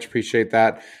very much appreciate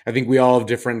that. I think we all have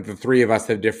the three of us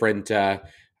have different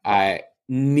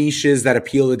niches that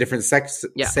appeal to different segments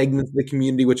of the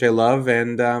community, which I love.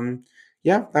 And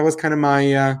that was kind of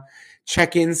my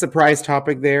check-in surprise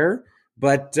topic there.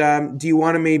 But do you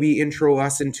want to maybe intro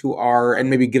us into and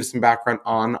maybe give some background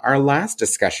on our last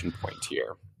discussion point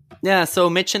here? Yeah, so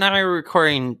Mitch and I are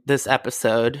recording this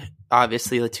episode.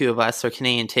 Obviously, the two of us are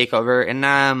Canadian Takeover,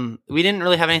 and we didn't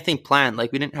really have anything planned.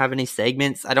 Like, we didn't have any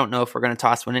segments. I don't know if we're going to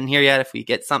toss one in here yet if we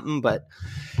get something, but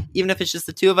even if it's just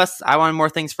the two of us, I wanted more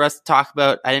things for us to talk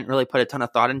about. I didn't really put a ton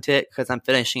of thought into it because I'm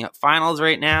finishing up finals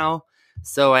right now.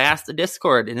 So I asked the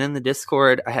Discord, and in the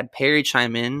Discord, I had Perry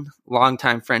chime in,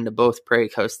 longtime friend of both Prairie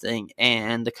Coasting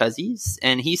and the Cuzzies,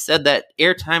 and he said that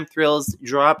Airtime Thrills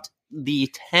dropped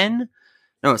the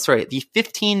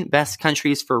 15 best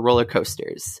countries for roller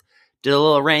coasters. Did a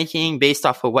little ranking based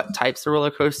off of what types of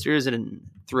roller coasters and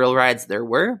thrill rides there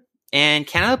were, and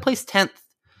Canada placed 10th.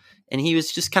 And he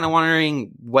was just kind of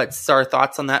wondering what's our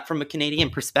thoughts on that from a Canadian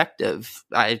perspective.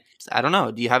 I don't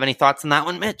know. Do you have any thoughts on that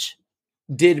one, Mitch?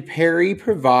 Did Perry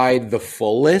provide the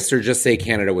full list or just say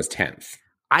Canada was 10th?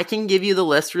 I can give you the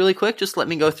list really quick. Just let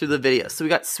me go through the video. So we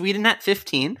got Sweden at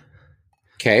 15.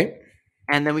 Okay.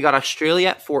 And then we got Australia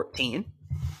at 14.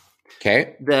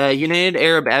 Okay. The United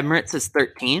Arab Emirates is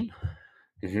 13.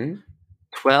 Mm-hmm.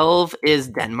 12 is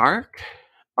Denmark.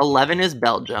 11 is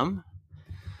Belgium.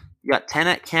 You got 10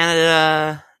 at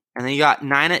Canada, and then you got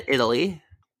 9 at Italy.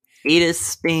 8 is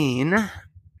Spain.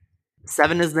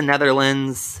 7 is the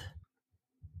Netherlands.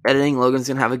 Editing Logan's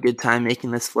going to have a good time making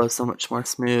this flow so much more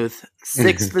smooth.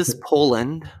 6th is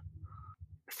Poland.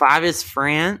 5 is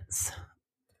France.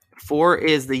 4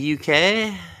 is the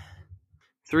UK.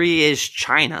 3 is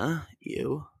China.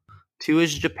 2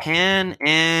 is Japan,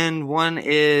 and 1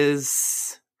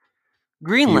 is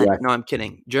Greenland. US. No, I'm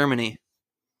kidding. Germany.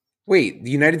 Wait,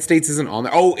 the United States isn't on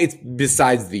there. Oh, it's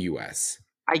besides the US.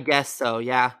 I guess so,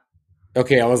 yeah.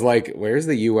 Okay, I was like, where's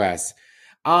the US?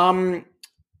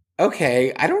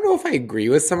 Okay, I don't know if I agree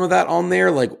with some of that on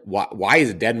there. Like, why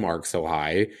is Denmark so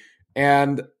high?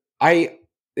 And I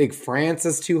think France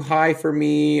is too high for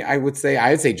me. I'd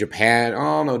say Japan.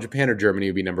 Oh no, Japan or Germany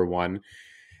would be number one.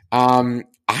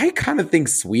 I kind of think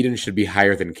Sweden should be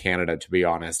higher than Canada, to be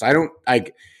honest. I don't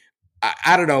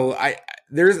know.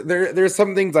 There's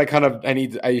some things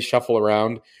I shuffle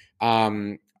around.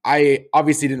 I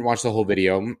obviously didn't watch the whole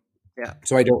video. Yeah.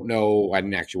 So I don't know. I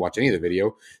didn't actually watch any of the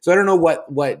video. So I don't know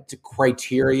what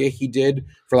criteria he did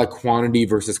for like quantity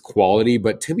versus quality.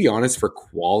 But to be honest, for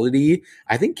quality,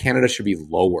 I think Canada should be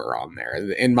lower on there,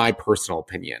 in my personal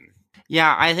opinion.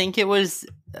 Yeah, I think it was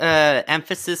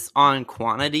emphasis on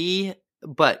quantity,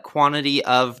 but quantity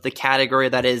of the category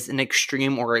that is an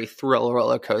extreme or a thrill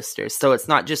roller coaster. So it's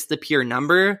not just the pure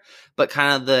number, but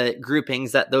kind of the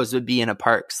groupings that those would be in a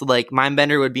park. So like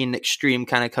Mindbender would be an extreme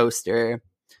kind of coaster,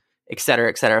 et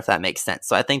cetera, if that makes sense.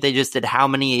 So I think they just did how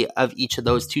many of each of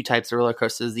those two types of roller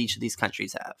coasters each of these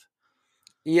countries have.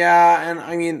 Yeah, and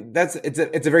I mean it's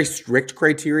a very strict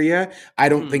criteria. I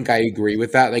don't think I agree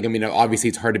with that. Like, I mean, obviously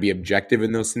it's hard to be objective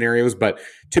in those scenarios, but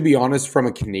to be honest, from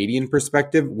a Canadian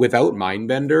perspective, without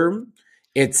Mindbender,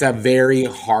 it's a very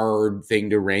hard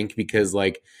thing to rank because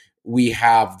like we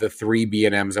have the 3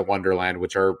 B&Ms at Wonderland,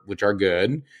 which are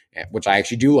good, which I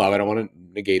actually do love. I don't want to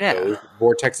negate those.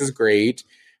 Vortex is great.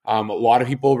 A lot of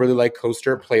people really like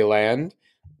Coaster at Playland,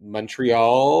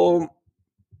 Montreal.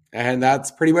 And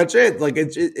that's pretty much it. Like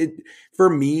it for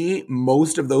me,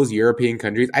 most of those European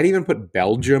countries, I'd even put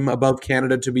Belgium above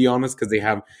Canada, to be honest, because they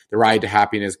have the Ride to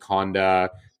Happiness, Conda,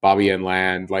 Bobby and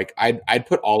Land. Like I'd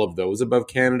put all of those above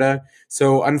Canada.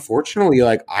 So unfortunately,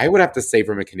 like I would have to say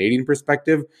from a Canadian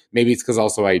perspective, maybe it's because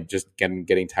also I just getting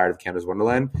tired of Canada's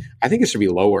Wonderland. I think it should be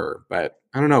lower, but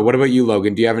I don't know. What about you,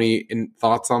 Logan? Do you have any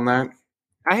thoughts on that?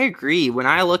 I agree. When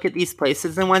I look at these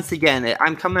places, and once again,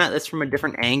 I'm coming at this from a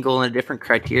different angle and a different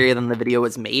criteria than the video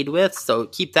was made with, so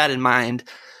keep that in mind.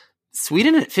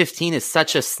 Sweden at 15 is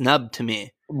such a snub to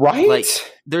me. Right? Like,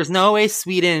 there's no way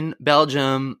Sweden,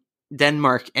 Belgium,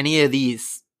 Denmark, any of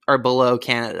these are below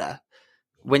Canada.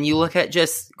 When you look at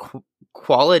just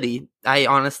quality, I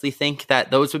honestly think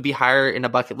that those would be higher in a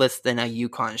bucket list than a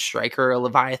Yukon Striker or a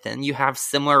Leviathan. You have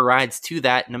similar rides to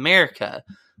that in America,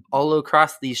 all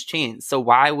across these chains. So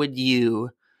why would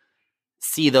you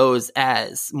see those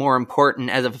as more important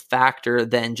as a factor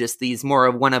than just these more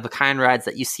of one-of-a-kind rides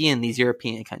that you see in these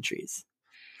European countries?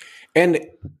 And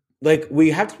like,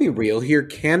 we have to be real here.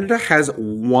 Canada has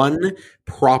one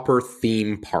proper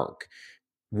theme park.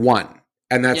 One.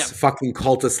 And that's fucking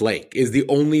Cultus Lake is the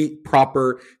only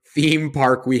proper theme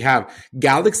park we have.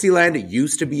 Galaxyland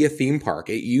used to be a theme park.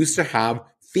 It used to have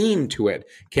theme to it.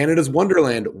 Canada's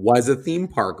Wonderland was a theme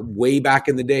park way back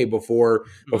in the day before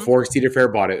Cedar Fair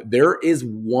bought it. There is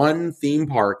one theme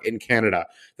park in Canada.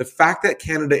 The fact that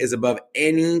Canada is above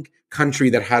any country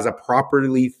that has a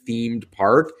properly themed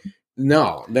park,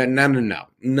 no.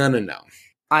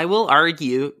 I will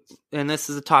argue, and this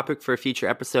is a topic for a future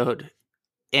episode,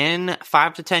 in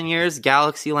 5 to 10 years,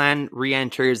 Galaxyland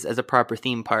re-enters as a proper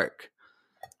theme park.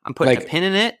 I'm putting a pin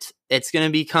in it. It's going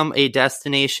to become a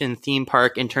destination theme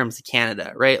park in terms of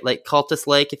Canada, right? Like Cultus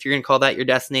Lake, if you're going to call that your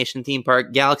destination theme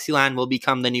park, Galaxyland will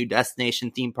become the new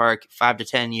destination theme park 5 to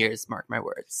 10 years, mark my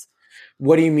words.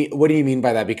 What do you mean? What do you mean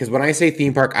by that? Because when I say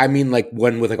theme park, I mean like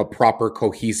one with like a proper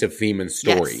cohesive theme and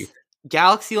story. Yes.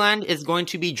 Galaxyland is going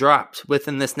to be dropped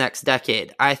within this next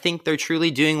decade. I think they're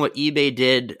truly doing what eBay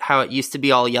did, how it used to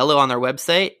be all yellow on their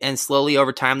website, and slowly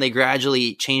over time they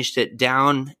gradually changed it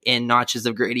down in notches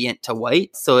of gradient to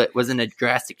white, so it wasn't a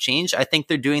drastic change. I think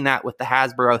they're doing that with the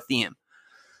Hasbro theme.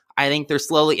 I think they're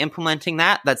slowly implementing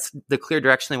that. That's the clear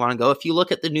direction they want to go. If you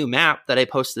look at the new map that I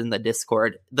posted in the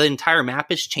Discord, the entire map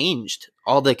has changed.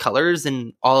 All the colors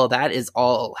and all of that is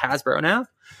all Hasbro now.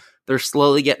 They're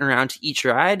slowly getting around to each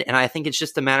ride, and I think it's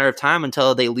just a matter of time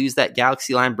until they lose that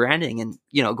Galaxy Line branding. And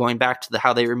going back to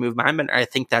how they remove Mindbender, I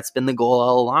think that's been the goal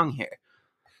all along here.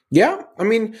 Yeah, I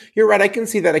mean, you're right. I can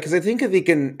see that because I think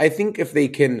if they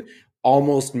can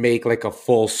almost make like a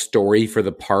full story for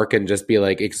the park and just be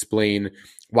like explain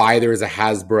why there is a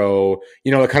Hasbro,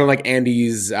 kind of like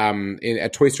Andy's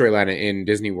at Toy Story Land in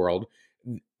Disney World.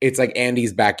 It's like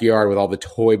Andy's backyard with all the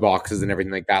toy boxes and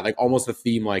everything like that, like almost a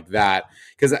theme like that.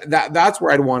 Because that's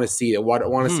where I'd want to see it. I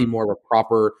want to see more of a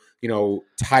proper,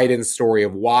 tied in story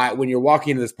of why, when you're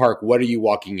walking into this park, what are you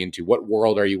walking into? What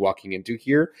world are you walking into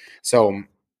here? So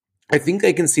I think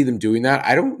I can see them doing that.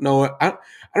 I don't know. I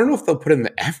don't know if they'll put in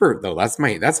the effort though. That's my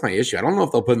issue. I don't know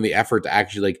if they'll put in the effort to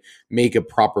actually like make a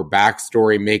proper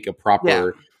backstory, make a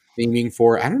proper theming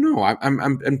for it. I don't know.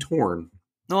 I'm torn.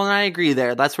 Well, and I agree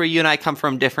there. That's where you and I come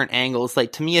from different angles.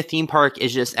 Like, to me, a theme park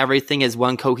is just everything is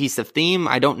one cohesive theme.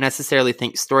 I don't necessarily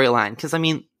think storyline. Because, I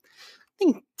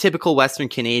think typical Western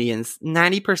Canadians,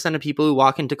 90% of people who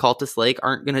walk into Cultus Lake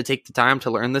aren't going to take the time to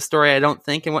learn the story, I don't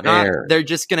think, and whatnot. Fair. They're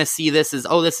just going to see this as,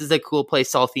 oh, this is a cool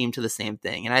place all themed to the same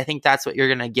thing. And I think that's what you're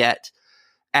going to get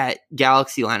at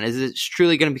Galaxyland, is it's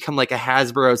truly going to become like a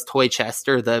Hasbro's toy chest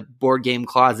or the board game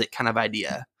closet kind of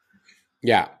idea.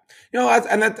 Yeah.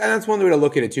 That's one way to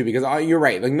look at it too, because you're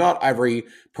right. Like, not every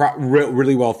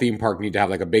really well themed park need to have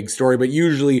like a big story, but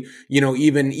usually,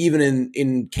 even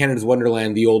in Canada's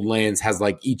Wonderland, the old lands has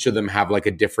like each of them have like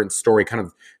a different story, kind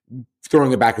of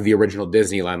throwing it back to the original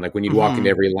Disneyland. Like when you'd walk into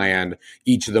every land,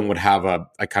 each of them would have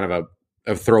a kind of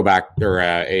a throwback or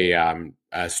a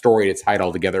story to tie it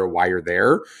all together why you're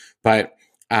there. But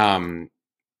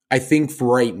I think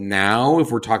for right now,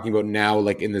 if we're talking about now,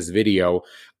 like in this video,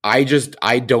 I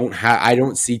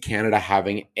don't see Canada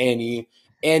having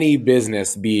any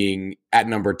business being at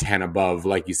number 10 above,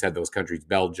 like you said, those countries.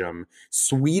 Belgium,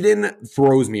 Sweden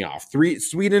throws me off.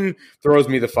 Sweden throws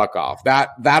me the fuck off.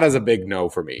 That is a big no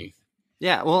for me.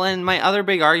 Yeah, well, and my other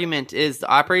big argument is the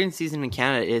operating season in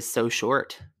Canada is so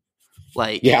short.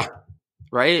 Like, yeah,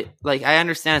 right? Like, I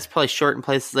understand it's probably short in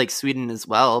places like Sweden as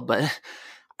well, but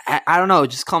I don't know,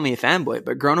 just call me a fanboy,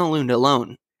 but Grono Lund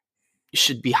alone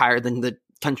should be higher than the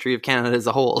country of Canada as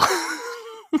a whole.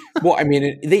 Well, I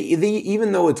mean, they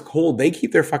even though it's cold, they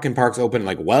keep their fucking parks open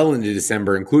like well into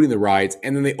December, including the rides,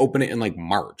 and then they open it in like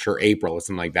March or April or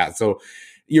something like that. So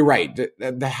you're right to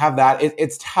have that.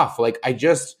 It's tough. Like, I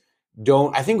just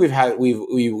don't. I think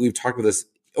we've talked about this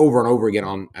over and over again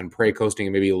on Prairie Coasting,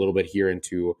 and maybe a little bit here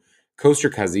into Coaster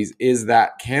Cuzzies, is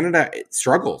that Canada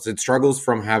struggles. It struggles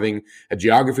from having a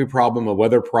geography problem, a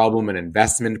weather problem, an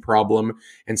investment problem.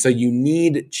 And so you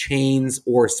need chains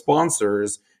or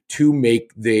sponsors to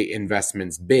make the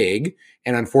investments big.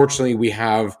 And unfortunately, we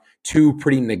have two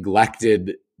pretty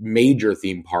neglected major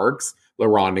theme parks, La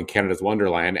Ronde and Canada's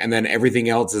Wonderland. And then everything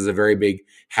else is a very big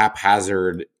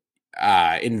haphazard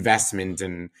investment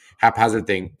and haphazard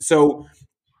thing. So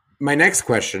my next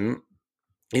question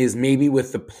is maybe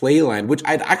with the Playland, which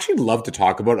I'd actually love to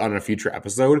talk about on a future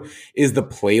episode, is the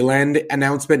Playland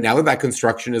announcement. Now that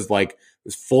construction is like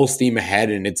full steam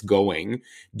ahead and it's going,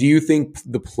 do you think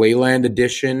the Playland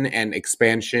addition and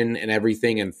expansion and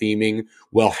everything and theming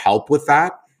will help with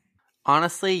that?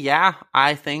 Honestly, yeah.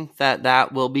 I think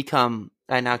that will become,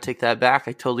 I now take that back.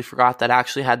 I totally forgot that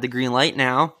actually had the green light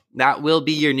now. That will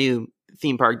be your new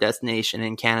theme park destination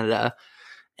in Canada.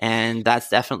 And that's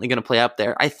definitely going to play up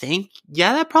there. I think,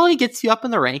 yeah, that probably gets you up in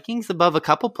the rankings above a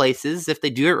couple places if they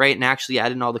do it right and actually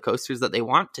add in all the coasters that they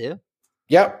want to.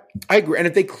 Yep, I agree. And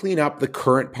if they clean up the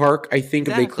current park, I think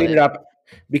if they clean it up,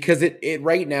 because it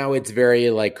right now it's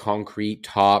very like concrete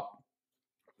top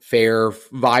fair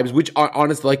vibes, which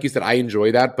honestly, like you said, I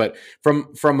enjoy that. But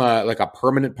from a like a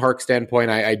permanent park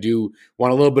standpoint, I do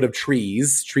want a little bit of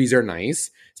trees. Trees are nice,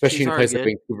 especially in a place like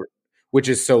Vancouver, which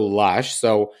is so lush.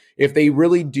 So if they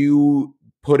really do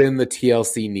put in the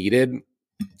TLC needed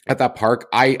at that park,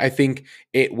 I think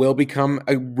it will become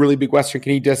a really big Western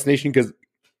Canadian destination, because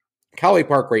Callaway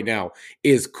Park right now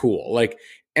is cool. Like,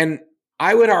 and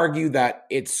I would argue that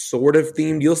it's sort of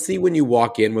themed. You'll see when you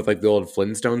walk in with like the old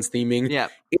Flintstones theming. Yeah.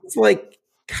 It's like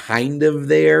kind of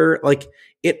there. Like,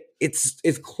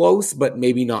 it's close, but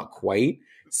maybe not quite.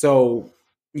 So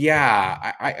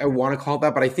yeah, I want to call it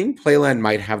that, but I think Playland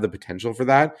might have the potential for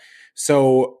that.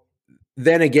 So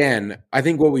then again, I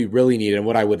think what we really need and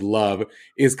what I would love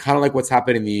is kind of like what's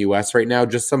happening in the US right now,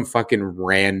 just some fucking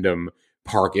random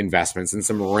park investments and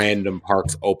some random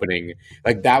parks opening.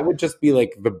 Like that would just be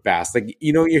like the best. Like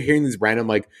you're hearing these random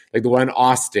like the one in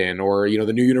Austin or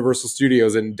the new Universal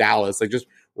Studios in Dallas, like just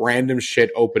random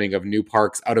shit opening of new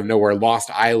parks out of nowhere, Lost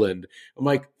Island. I'm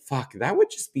like, fuck, that would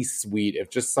just be sweet if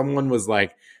just someone was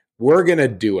like, we're going to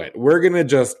do it. We're going to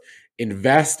just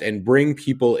invest and bring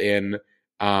people in.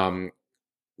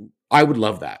 I would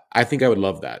love that. I think I would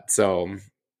love that. So,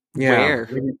 yeah. Where?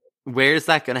 Where's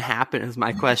that going to happen is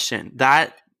my question.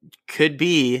 That could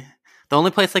be the only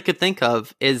place I could think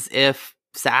of is if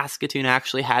Saskatoon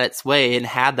actually had its way and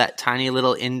had that tiny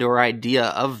little indoor idea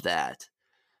of that.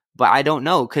 But I don't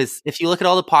know, because if you look at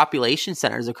all the population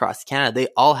centers across Canada, they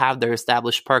all have their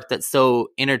established park that's so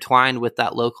intertwined with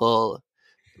that local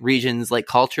region's like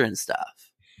culture and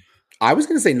stuff. I was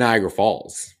going to say Niagara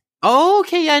Falls. Oh,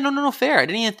 okay. Yeah, no, fair. I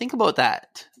didn't even think about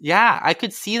that. Yeah, I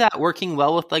could see that working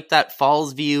well with like that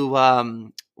Falls View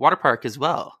water park as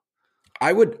well.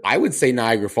 I would say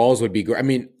Niagara Falls would be great. I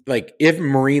mean, like if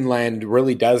Marineland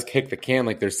really does kick the can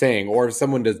like they're saying, or if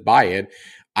someone does buy it,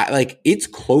 it's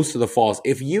close to the falls.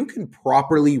 If you can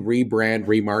properly rebrand,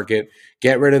 remarket,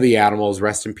 get rid of the animals,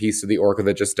 rest in peace to the orca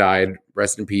that just died,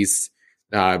 rest in peace,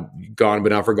 gone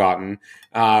but not forgotten.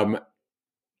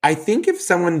 I think if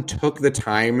someone took the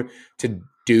time to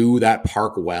do that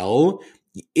park well,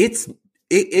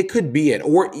 it could be it,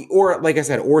 or like I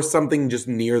said, or something just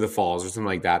near the falls or something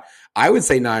like that. I would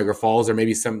say Niagara Falls or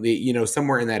maybe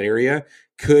somewhere in that area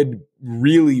could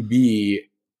really be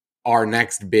our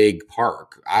next big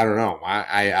park. I don't know.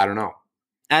 I don't know.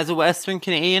 As a Western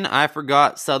Canadian, I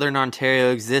forgot Southern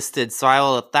Ontario existed, so I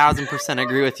will 1,000%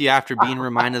 agree with you after being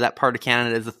reminded that part of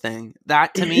Canada is a thing.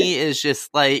 That to me is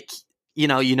just like,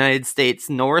 United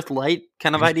States North light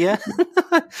kind of idea.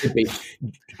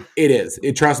 It is.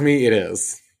 Trust me, it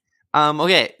is.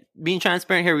 Okay, being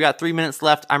transparent here, we got 3 minutes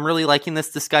left. I'm really liking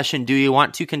this discussion. Do you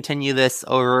want to continue this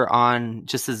over on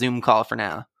just a Zoom call for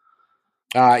now?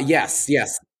 Yes.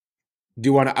 Do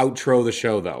you want to outro the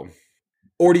show though?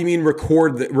 Or do you mean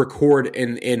record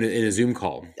in a Zoom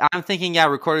call? I'm thinking,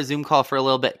 record a Zoom call for a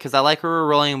little bit because I like where we're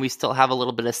rolling and we still have a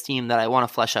little bit of steam that I want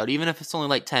to flesh out, even if it's only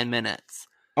like 10 minutes.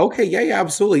 Okay, yeah,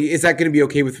 absolutely. Is that going to be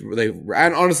okay with,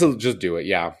 and honestly, just do it,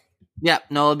 yeah. Yeah,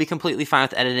 no, it'll be completely fine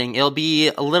with editing. It'll be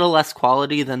a little less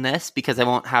quality than this because I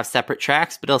won't have separate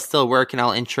tracks, but it'll still work and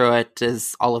I'll intro it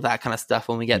as all of that kind of stuff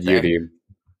when we get there.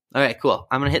 Okay, cool.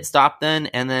 I'm going to hit stop then,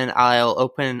 and then I'll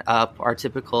open up our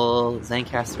typical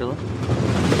Zencastr look.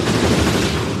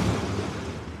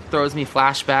 Throws me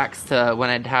flashbacks to when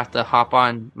I'd have to hop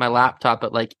on my laptop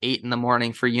at like 8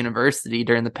 a.m. for university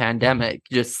during the pandemic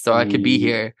just so I could be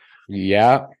here.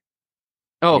 Yeah.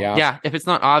 Oh, yeah. If it's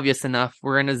not obvious enough,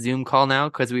 we're in a Zoom call now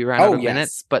because we ran out of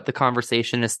minutes, but the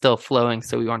conversation is still flowing,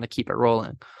 so we want to keep it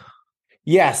rolling.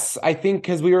 Yes, I think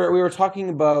because we were talking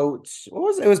about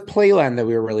it was Playland that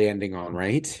we were really ending on,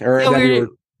 right? Or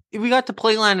we got to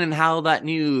Playland and how that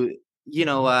new,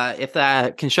 if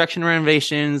the construction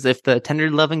renovations, if the tender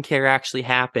love and care actually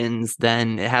happens,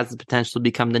 then it has the potential to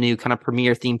become the new kind of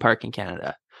premier theme park in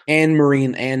Canada. And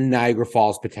Marine and Niagara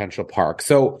Falls potential park.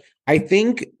 So I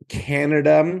think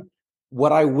Canada,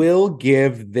 what I will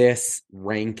give this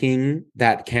ranking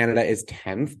that Canada is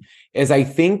 10th is I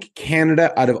think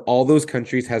Canada out of all those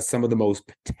countries has some of the most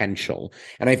potential.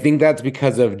 And I think that's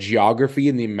because of geography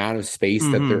and the amount of space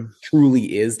that there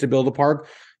truly is to build a park.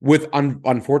 With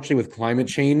unfortunately with climate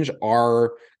change,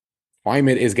 our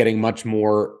climate is getting much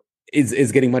more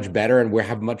is getting much better, and we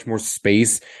have much more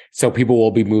space. So people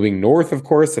will be moving north, of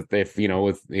course, if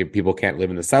people can't live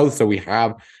in the south. So we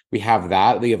have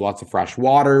that. We have lots of fresh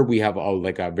water. We have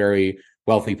a very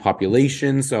wealthy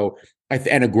population. So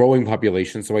and a growing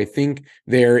population. So I think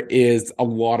there is a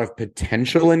lot of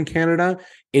potential in Canada.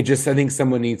 I think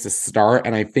someone needs to start,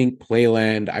 and I think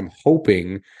Playland. I'm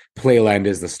hoping Playland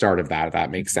is the start of that. If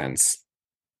that makes sense.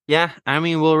 Yeah, I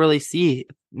mean, we'll really see.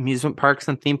 Amusement parks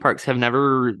and theme parks have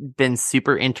never been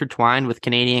super intertwined with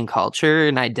Canadian culture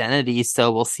and identity, so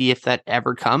we'll see if that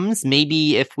ever comes.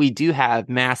 Maybe if we do have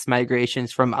mass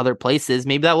migrations from other places,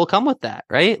 maybe that will come with that,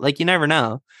 right? Like, you never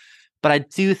know. But I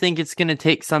do think it's going to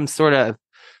take some sort of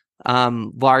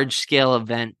large-scale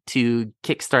event to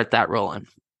kickstart that rolling.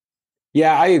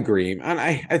 Yeah, I agree. And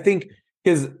I think,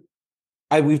 because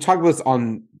we've talked about this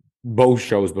on both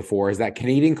shows before, is that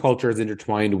Canadian culture is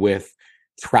intertwined with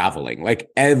traveling. Like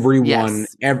everyone,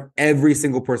 Yes. every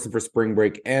single person for spring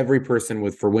break, every person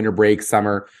with for winter break,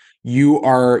 summer. You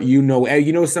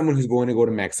know someone who's going to go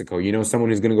to Mexico. You know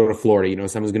someone who's going to go to Florida. You know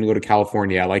someone's going to go to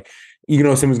California. Like you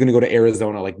know someone's going to go to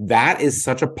Arizona. Like that is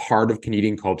such a part of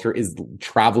Canadian culture is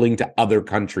traveling to other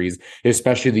countries,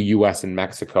 especially the U.S. and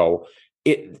Mexico.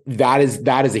 That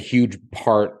is a huge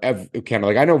part of Canada.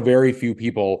 Like I know very few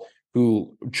people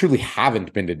who truly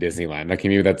haven't been to Disneyland. Like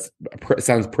maybe that's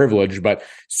sounds privileged, but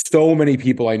so many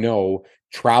people I know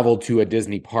traveled to a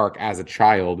Disney park as a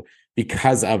child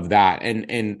because of that,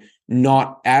 and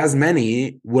not as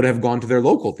many would have gone to their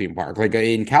local theme park. Like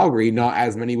in Calgary, not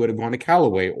as many would have gone to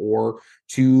Callaway or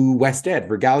to West Ed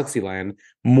for Galaxyland.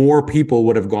 More people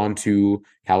would have gone to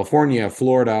California,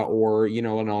 Florida, or you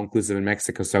know, an all-inclusive in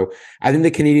Mexico. So I think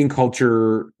the Canadian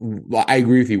culture, I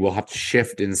agree with you, will have to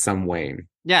shift in some way.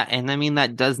 Yeah, and I mean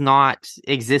that does not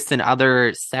exist in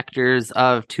other sectors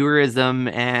of tourism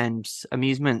and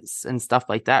amusements and stuff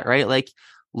like that, right? Like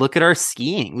look at our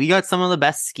skiing. We got some of the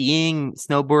best skiing,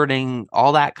 snowboarding,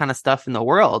 all that kind of stuff in the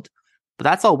world. But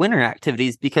that's all winter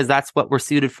activities because that's what we're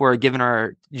suited for given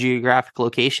our geographic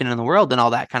location in the world and all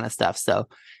that kind of stuff. So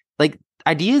like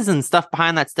ideas and stuff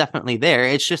behind that's definitely there.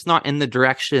 It's just not in the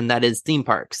direction that is theme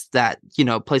parks that, you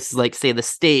know, places like say the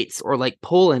States or like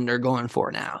Poland are going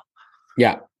for now.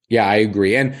 Yeah, yeah, I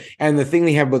agree. And the thing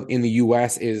they have in the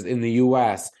US is in the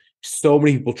US, so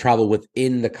many people travel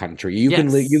within the country. You can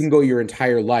Yes. go your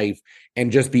entire life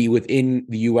and just be within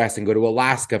the US and go to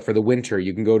Alaska for the winter.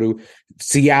 You can go to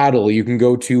Seattle, you can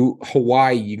go to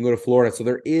Hawaii, you can go to Florida. So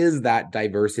there is that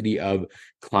diversity of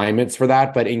climates for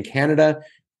that. But in Canada,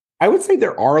 I would say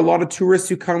there are a lot of tourists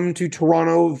who come to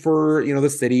Toronto for, you know,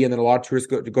 the city, and then a lot of tourists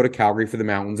go to Calgary for the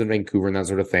mountains and Vancouver and that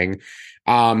sort of thing.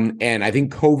 And I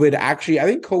think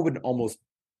COVID almost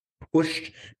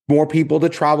pushed more people to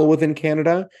travel within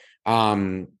Canada.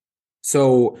 Um,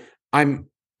 so I'm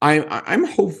I'm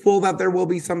hopeful that there will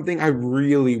be something. I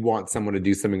really want someone to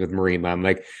do something with Marineland.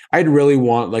 Like I'd really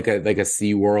want like a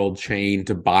SeaWorld chain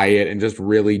to buy it and just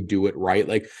really do it right.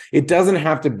 Like it doesn't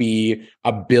have to be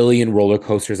a billion roller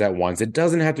coasters at once. It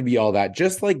doesn't have to be all that.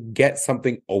 Just like get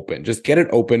something open. Just get it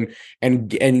open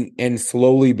and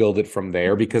slowly build it from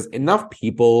there because enough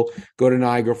people go to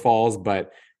Niagara Falls,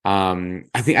 but I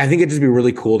think it'd just be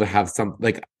really cool to have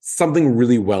something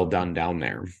really well done down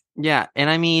there. Yeah, and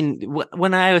I mean,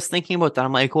 when I was thinking about that,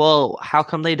 I'm like, well, how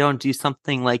come they don't do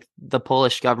something like the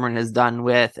Polish government has done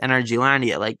with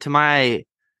Energylandia? Like, to my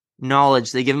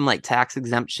knowledge, they give them like tax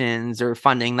exemptions or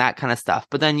funding, that kind of stuff.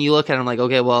 But then you look at them like,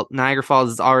 okay, well, Niagara Falls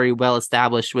is already well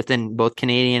established within both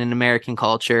Canadian and American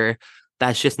culture.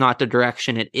 That's just not the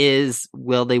direction it is.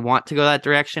 Will they want to go that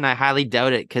direction? I highly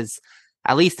doubt it because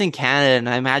at least in Canada, and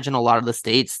I imagine a lot of the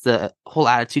states, the whole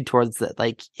attitude towards the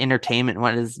like entertainment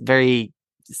one is very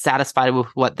satisfied with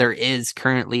what there is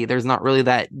currently. There's not really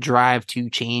that drive to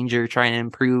change or try and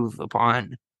improve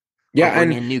upon or Yeah, bring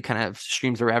and in new kind of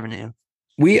streams of revenue.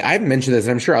 I've mentioned this,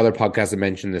 and I'm sure other podcasts have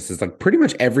mentioned this, is like pretty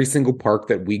much every single park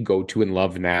that we go to and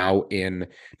love now in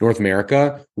North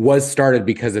America was started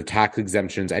because of tax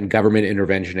exemptions and government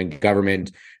intervention and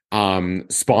government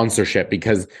sponsorship,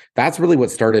 because that's really what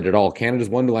started it all. Canada's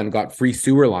Wonderland got free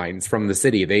sewer lines from the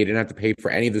city. They didn't have to pay for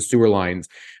any of the sewer lines.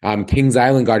 Kings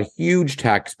Island got huge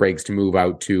tax breaks to move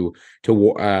out to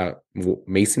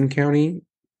Mason County.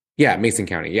 Yeah, Mason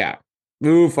County. Yeah.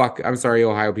 Ooh, fuck. I'm sorry,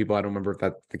 Ohio people. I don't remember if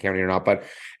that's the county or not, but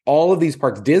all of these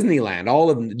parks, Disneyland,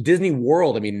 all of Disney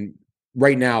World. I mean,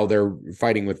 right now they're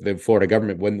fighting with the Florida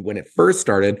government. When it first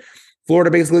started,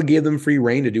 Florida basically gave them free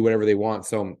reign to do whatever they want.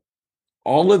 So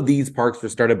all of these parks were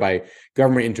started by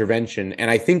government intervention,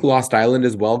 and I think Lost Island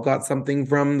as well got something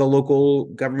from the local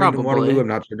government in Waterloo. Probably. I'm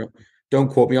not sure. Don't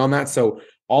quote me on that. So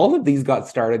all of these got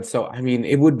started. So I mean,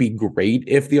 it would be great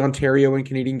if the Ontario and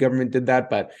Canadian government did that,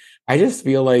 but I just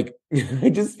feel like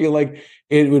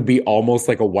it would be almost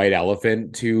like a white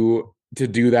elephant to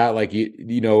do that. Like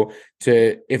you know,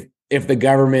 to if the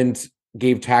government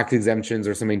gave tax exemptions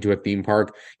or something to a theme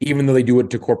park, even though they do it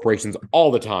to corporations all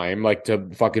the time, like to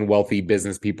fucking wealthy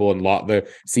business people and the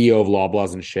CEO of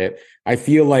Loblaws and shit. I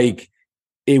feel like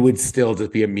it would still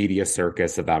just be a media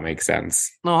circus, if that makes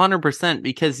sense. No, 100%,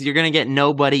 because you're going to get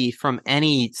nobody from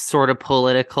any sort of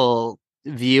political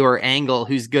view or angle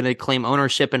who's going to claim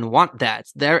ownership and want that.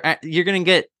 You're going to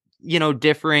get, you know,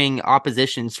 differing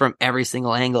oppositions from every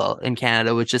single angle in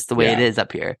Canada, which is the way it Yeah. is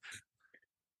up here.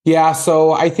 Yeah,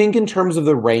 so I think in terms of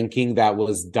the ranking that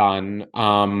was done,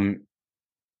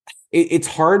 it's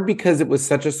hard because it was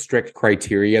such a strict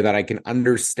criteria that I can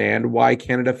understand why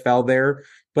Canada fell there.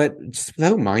 but just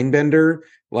without Mindbender,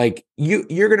 like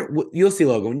you'll see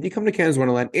Logan when you come to Canada's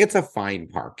Wonderland. It's a fine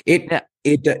park. Yeah,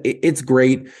 It's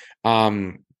great.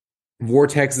 Um,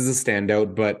 Vortex is a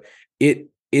standout, but it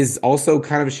is also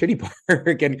kind of a shitty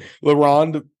park. And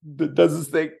LaRonde does this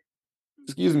thing.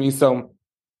 Excuse me. So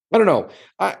I don't know.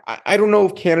 I don't know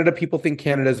if Canada people think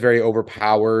Canada is very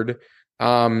overpowered.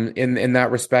 In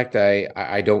that respect,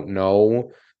 I don't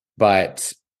know,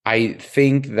 but I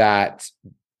think that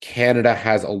Canada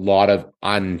has a lot of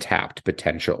untapped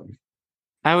potential.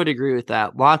 I would agree with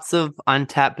that. Lots of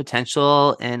untapped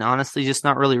potential and honestly just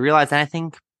not really realized. And I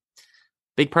think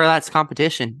big part of that's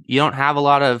competition. You don't have a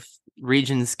lot of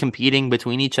regions competing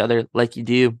between each other like you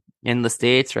do in the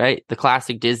States, right? The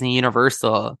classic Disney,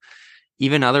 Universal,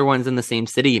 even other ones in the same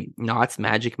city. Knott's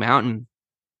Magic Mountain,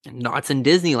 Knott's in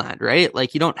Disneyland, right?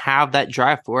 Like you don't have that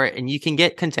drive for it, and you can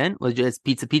get content with just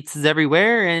pizzas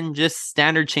everywhere and just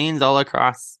standard chains all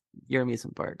across your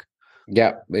amusement park.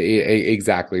 Yeah,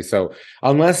 exactly. So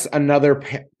unless another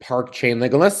park chain,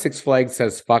 like unless Six Flags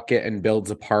says fuck it and builds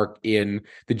a park in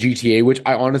the GTA, which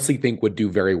I honestly think would do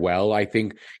very well. I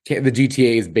think the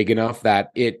GTA is big enough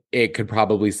that it could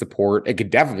probably support, it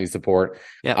could definitely support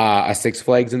Yep. a Six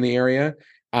Flags in the area.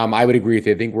 I would agree with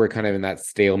you. I think we're kind of in that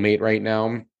stalemate right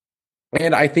now.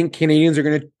 And I think Canadians are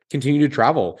going to continue to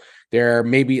travel. They're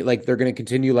maybe like they're going to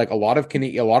continue like a lot of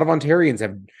Ontarians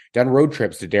have done road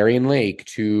trips to Darien Lake,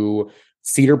 to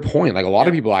Cedar Point. Like a lot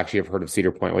of Yep. people actually have heard of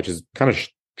Cedar Point, which is kind of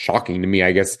shocking to me.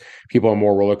 I guess people are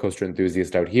more roller coaster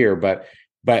enthusiasts out here, but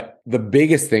the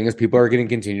biggest thing is people are going to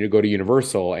continue to go to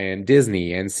Universal and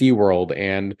Disney and SeaWorld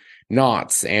and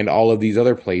Knott's and all of these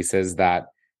other places that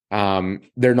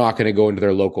they're not going to go into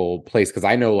their local place. Because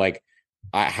I know like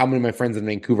how many of my friends in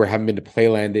Vancouver haven't been to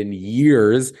Playland in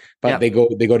years, but Yep.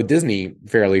 they go to Disney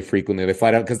fairly frequently. They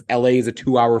fly out because LA is a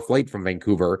 2 hour flight from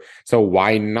Vancouver, so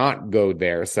why not go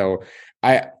there? So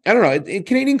I don't know.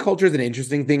 Canadian culture is an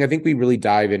interesting thing. I think we really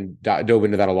dove into that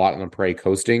a lot on the Prairie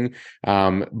coasting,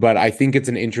 but I think it's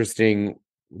an interesting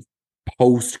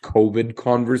post-COVID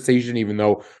conversation, even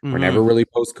though we're never Mm-hmm. really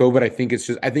post-COVID. I think it's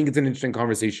an interesting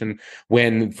conversation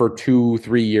when for 2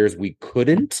 3 years we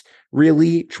couldn't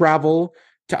really travel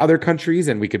to other countries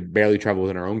and we could barely travel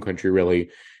within our own country, really,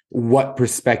 what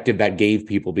perspective that gave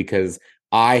people. Because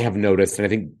I have noticed, and I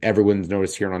think everyone's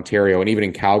noticed here in Ontario and even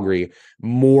in Calgary,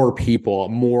 more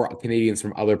Canadians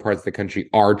from other parts of the country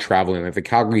are traveling. Like the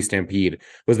Calgary Stampede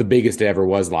was the biggest it ever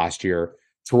was last year.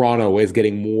 Toronto is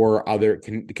getting more other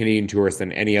Canadian tourists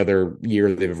than any other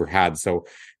year they've ever had. So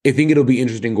I think it'll be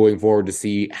interesting going forward to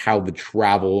see how the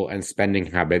travel and spending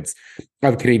habits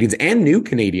of Canadians and new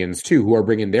Canadians too, who are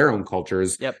bringing their own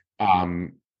cultures Yep.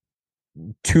 um,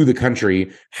 to the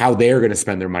country, how they're going to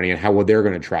spend their money and how they're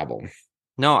going to travel.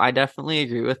 No, I definitely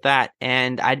agree with that.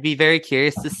 And I'd be very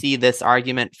curious to see this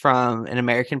argument from an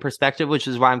American perspective, which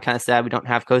is why I'm kind of sad we don't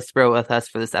have Coast Bro with us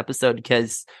for this episode,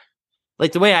 because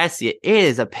like the way I see it, it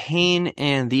is a pain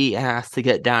in the ass to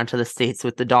get down to the States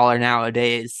with the dollar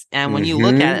nowadays. And when you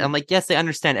look at it, Mm-hmm. I'm like, yes, I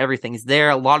understand everything's there.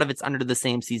 A lot of it's under the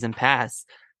same season pass.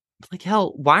 But like,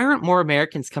 hell, why aren't more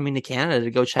Americans coming to Canada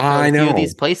to go check out I a few of know.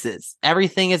 these places?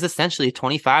 Everything is essentially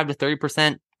 25 to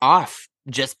 30% off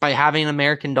just by having an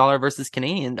American dollar versus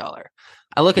Canadian dollar.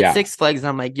 I look at Yeah. Six Flags and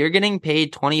I'm like, you're getting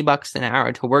paid $20 an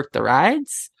hour to work the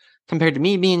rides compared to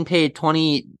me being paid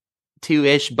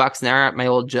 22-ish bucks an hour at my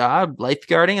old job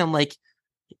lifeguarding. I'm like,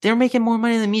 they're making more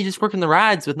money than me just working the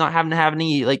rides with not having to have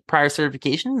any like prior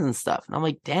certifications and stuff. And I'm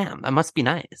like, damn, that must be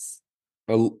nice.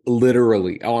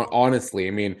 Literally, honestly,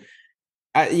 I mean,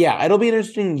 yeah, it'll be an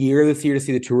interesting year this year to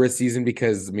see the tourist season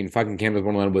because I mean, fucking Canada's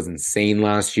Wonderland was insane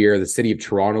last year. The city of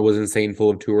Toronto was insane, full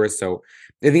of tourists. So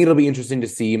I think it'll be interesting to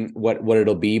see what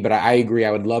it'll be. But I agree.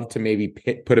 I would love to maybe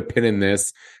put a pin in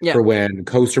this Yeah. for when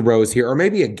Coaster Bro is here, or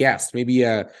maybe a guest, maybe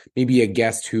a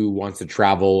guest who wants to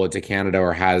travel to Canada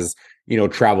or has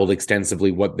traveled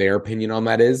extensively. What their opinion on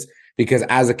that is, because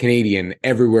as a Canadian,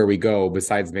 everywhere we go,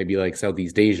 besides maybe like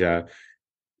Southeast Asia,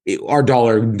 our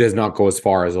dollar does not go as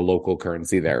far as a local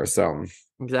currency there. So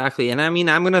Exactly. And I mean,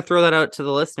 I'm going to throw that out to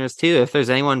the listeners too. If there's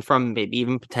anyone from maybe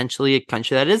even potentially a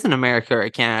country that isn't America or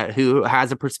Canada who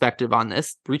has a perspective on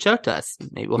this, reach out to us.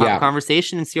 Maybe we'll have a yeah,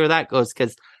 conversation and see where that goes.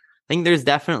 Because I think there's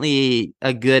definitely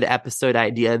a good episode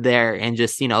idea there and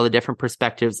just, the different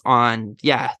perspectives on,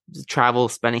 yeah, travel,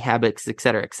 spending habits, et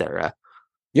cetera, et cetera.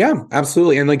 yeah,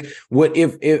 absolutely. And like, what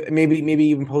if maybe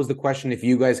even pose the question: if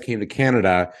you guys came to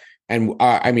Canada and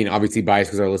I mean, obviously biased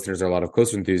because our listeners are a lot of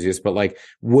coaster enthusiasts, but like,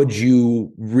 would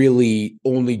you really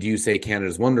only do, say,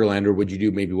 Canada's Wonderland, or would you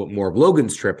do maybe what more of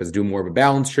Logan's trip is, do more of a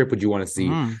balanced trip? Would you want to see,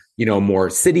 Mm. more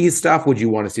cities stuff? Would you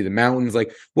want to see the mountains?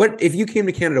 Like, what if you came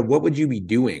to Canada? What would you be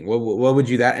doing? What would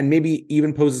you that? And maybe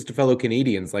even poses to fellow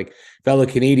Canadians, like fellow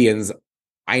Canadians.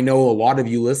 I know a lot of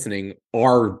you listening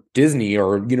are Disney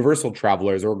or Universal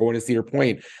travelers or going to Cedar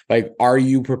Point. Like, are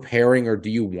you preparing or do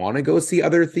you want to go see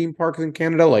other theme parks in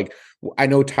Canada? Like, I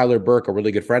know Tyler Burke, a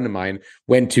really good friend of mine,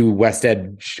 went to West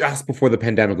Ed just before the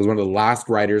pandemic. It was one of the last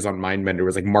riders on Mindbender. It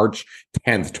was like March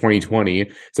 10th,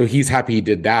 2020. So he's happy he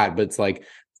did that. But it's like,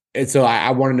 and so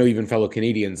I want to know, even fellow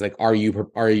Canadians, like, are you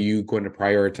going to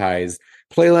prioritize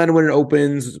Playland when it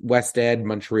opens, West Ed,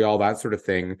 Montreal, that sort of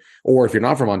thing? Or if you're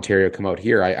not from Ontario, come out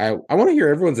here. I want to hear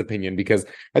everyone's opinion, because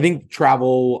I think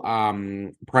travel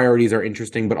priorities are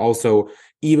interesting, but also,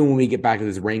 even when we get back to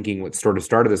this ranking, what sort of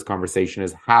started this conversation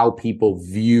is how people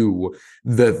view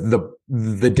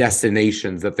the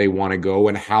destinations that they want to go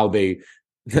and how they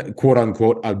quote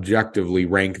unquote objectively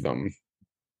rank them.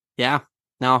 Yeah,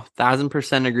 no,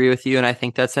 1,000% agree with you, and I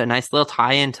think that's a nice little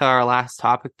tie into our last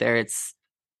topic there. It's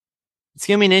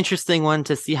gonna be an interesting one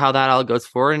to see how that all goes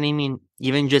forward. And I mean,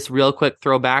 even just real quick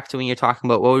throwback to when you're talking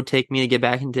about what would take me to get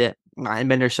back into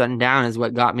Mindbender shutting down is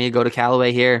what got me to go to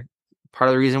Callaway here. Part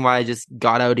of the reason why I just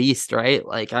got out east, right?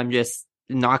 Like, I'm just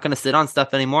not gonna sit on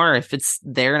stuff anymore. If it's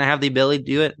there and I have the ability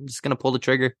to do it, I'm just gonna pull the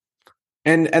trigger.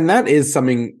 And that is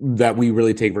something that we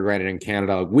really take for granted in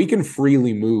Canada. Like, we can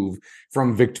freely move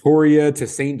from Victoria to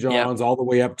St. Yep. John's, all the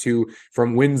way up to,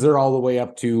 from Windsor all the way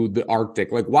up to the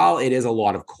Arctic. Like, while it is a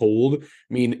lot of cold,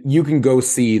 I mean, you can go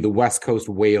see the West Coast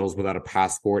whales without a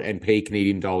passport and pay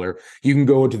Canadian dollar. You can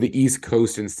go to the East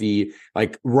Coast and see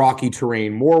like rocky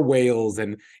terrain, more whales,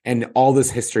 and all this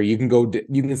history. You can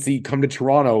come to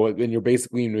Toronto and you're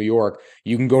basically in New York.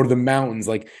 You can go to the mountains.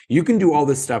 Like, you can do all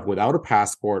this stuff without a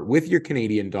passport with your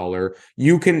Canadian dollar.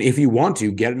 You can, if you want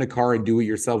to, get in a car and do it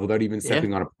yourself without even Yeah.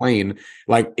 stepping on a plane.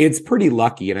 Like, it's pretty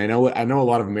lucky, and I know a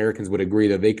lot of Americans would agree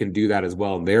that they can do that as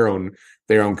well in their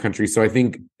own country. So I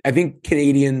think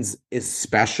Canadians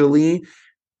especially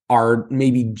are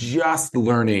maybe just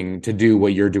learning to do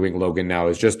what you're doing, Logan, now,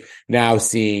 is just now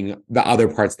seeing the other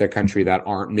parts of their country that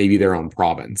aren't maybe their own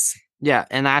province. Yeah,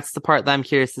 and that's the part that I'm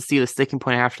curious to see, the sticking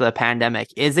point after the pandemic.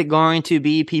 Is it going to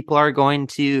be people are going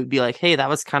to be like, hey, that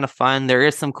was kind of fun. There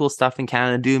is some cool stuff in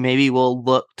Canada to do. Maybe we'll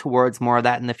look towards more of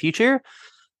that in the future.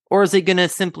 Or is it going to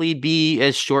simply be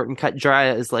as short and cut dry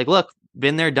as like, look,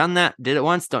 been there, done that, did it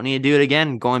once, don't need to do it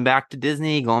again. Going back to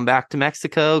Disney, going back to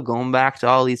Mexico, going back to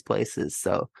all these places.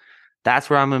 So that's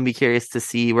where I'm going to be curious to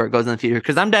see where it goes in the future,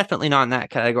 because I'm definitely not in that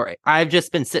category. I've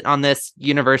just been sitting on this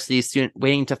university student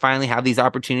waiting to finally have these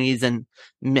opportunities and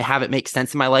have it make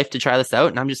sense in my life to try this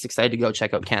out. And I'm just excited to go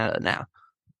check out Canada now.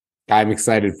 I'm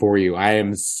excited for you. I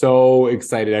am so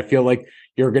excited. I feel like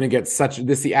you're going to get after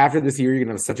this year, you're going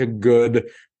to have such a good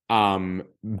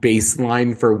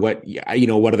baseline for what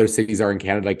other cities are in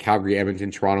Canada, like Calgary, Edmonton,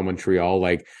 Toronto, Montreal.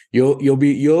 Like,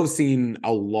 you'll have seen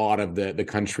a lot of the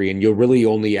country, and you'll really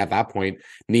only at that point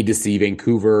need to see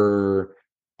Vancouver,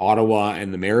 Ottawa,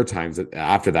 and the Maritimes.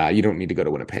 After that, you don't need to go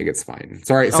to Winnipeg. It's fine.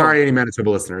 Sorry, any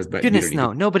Manitoba listeners, but Goodness,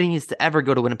 no. Nobody needs to ever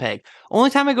go to Winnipeg. Only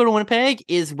time I go to Winnipeg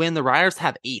is when the Riders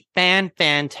have a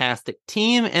fantastic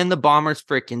team and the Bombers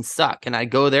freaking suck. And I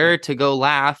go there to go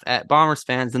laugh at Bombers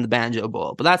fans in the Banjo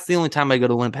Bowl. But that's the only time I go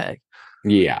to Winnipeg.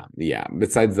 Yeah.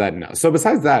 Besides that, no. So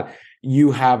besides that,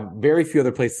 you have very few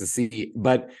other places to see,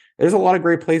 but there's a lot of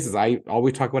great places. I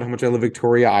always talk about how much I love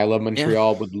Victoria. I love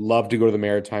Montreal. Would love to go to the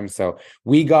Maritimes. So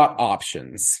we got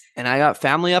options. And I got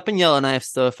family up in Yellowknife.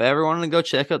 So if I ever wanted to go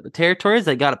check out the territories,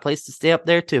 I got a place to stay up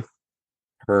there too.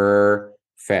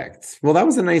 Perfect. Well, that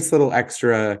was a nice little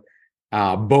extra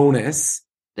bonus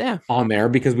on there,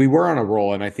 because we were on a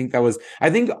roll. And I think what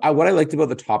I liked about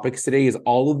the topics today is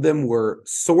all of them were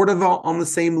sort of on the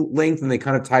same length, and they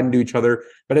kind of tied into each other,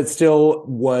 but it still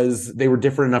they were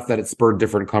different enough that it spurred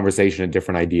different conversation and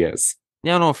different ideas.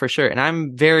 Yeah, no, for sure. And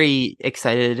I'm very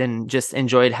excited and just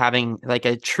enjoyed having like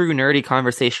a true nerdy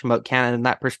conversation about Canada in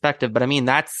that perspective. But I mean,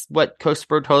 that's what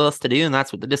Coastbird told us to do, and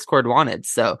that's what the Discord wanted.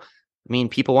 So, I mean,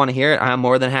 people want to hear it. I'm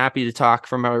more than happy to talk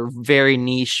from a very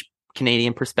niche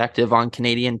Canadian perspective on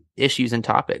Canadian issues and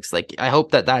topics. Like, I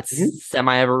hope that that's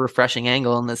semi ever refreshing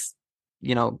angle in this,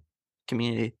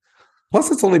 community.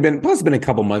 Plus, it's been a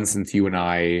couple months since you and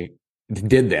I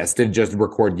did just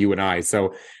record you and I.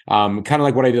 So, kind of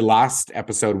like what I did last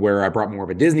episode, where I brought more of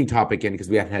a Disney topic in because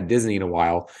we haven't had Disney in a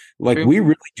while. Like, we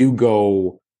really do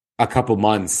go a couple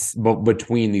months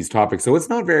between these topics, so it's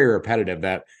not very repetitive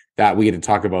that that we get to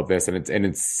talk about this, and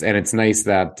it's nice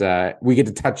that we get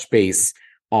to touch base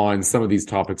on some of these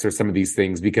topics or some of these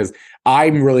things, because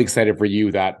I'm really excited for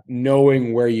you, that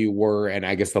knowing where you were, and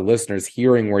I guess the listeners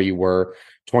hearing where you were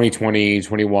 2020,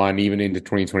 21, even into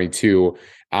 2022,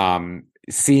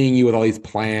 seeing you with all these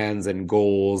plans and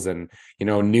goals and,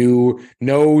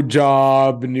 no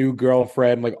job, new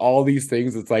girlfriend, like all these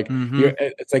things. It's like, Mm-hmm.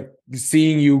 it's like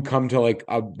seeing you come to like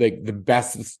the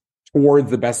best,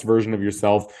 towards the best version of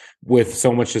yourself, with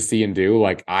so much to see and do.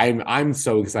 Like I'm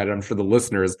so excited. I'm sure the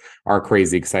listeners are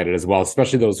crazy excited as well,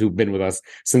 especially those who've been with us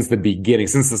since the beginning,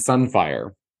 since the Sunfire.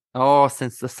 Oh,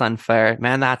 since the Sunfire.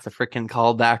 Man, that's a freaking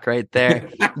callback right there.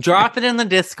 Drop it in the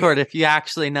Discord if you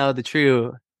actually know the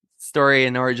true story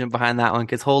and origin behind that one,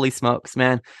 because holy smokes,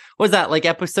 man. What was that, like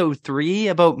episode 3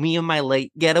 about me and my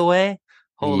late getaway?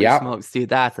 Holy Yep. smokes, dude,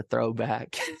 that's a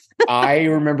throwback. I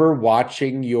remember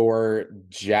watching your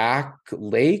Jack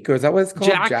Lake, or is that what it's called?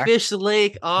 Jackfish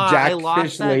Lake. Oh, I lost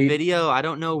Jackfish that Lake. video. I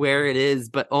don't know where it is,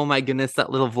 but oh my goodness,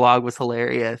 that little vlog was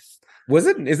hilarious. Was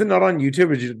it? Is it not on YouTube?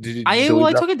 Or did you I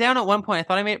delete it? took it down at one point. I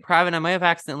thought I made it private. I might have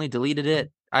accidentally deleted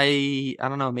it. I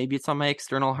don't know. Maybe it's on my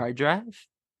external hard drive.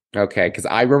 Okay, because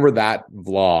I remember that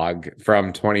vlog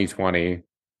from 2020.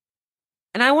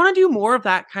 And I want to do more of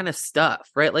that kind of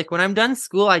stuff, right? Like when I'm done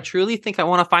school, I truly think I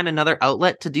want to find another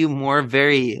outlet to do more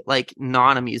very like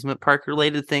non-amusement park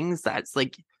related things. That's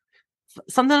like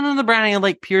something in the branding of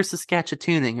like pure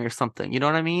Saskatchewaaning or something. You know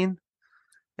what I mean?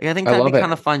 Like I think I that'd be love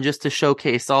kind it. of fun just to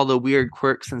showcase all the weird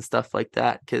quirks and stuff like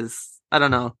that. Cause I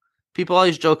don't know. People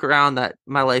always joke around that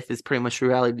my life is pretty much a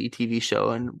reality TV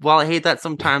show. And while I hate that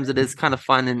sometimes, it is kind of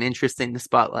fun and interesting to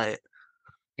spotlight.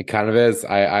 It kind of is.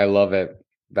 I love it.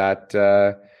 That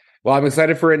well, I'm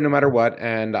excited for it no matter what.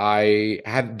 And I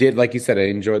had did, like you said, I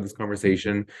enjoyed this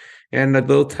conversation and a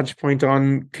little touch point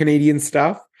on Canadian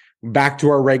stuff. Back to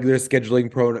our regular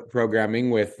scheduling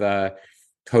programming with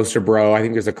Coaster Bro. I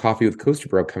think there's a coffee with Coaster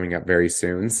Bro coming up very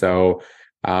soon. So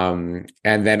and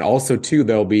then also too,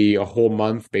 there'll be a whole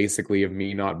month basically of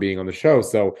me not being on the show.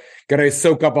 So gotta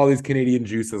soak up all these Canadian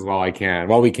juices while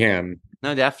we can.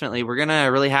 No, definitely. We're going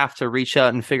to really have to reach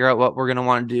out and figure out what we're going to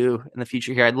want to do in the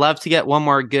future here. I'd love to get one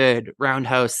more good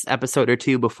Roundhouse episode or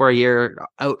two before you're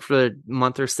out for a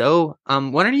month or so.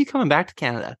 When are you coming back to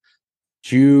Canada?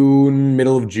 June,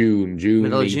 middle of June, June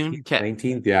Middle of June? 18th, Okay.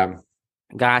 19th. Yeah.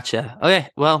 Gotcha. Okay.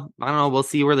 Well, I don't know. We'll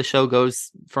see where the show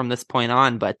goes from this point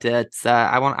on, but it's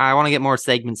I want to get more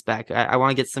segments back. I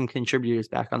want to get some contributors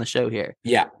back on the show here.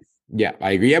 Yeah. Yeah,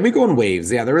 I agree. Yeah, we go in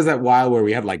waves. Yeah, there was that while where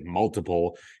we had like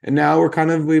multiple, and now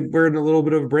we're in a little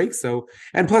bit of a break. So,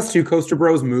 and plus two, Coaster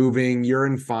Bros moving. You're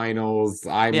in finals.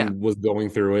 I Yeah. was going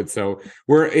through it, so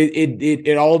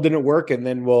it all didn't work, and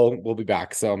then we'll be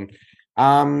back. So,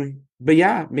 but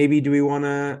yeah, maybe do we want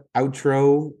to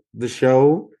outro the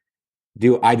show?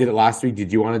 I did it last week.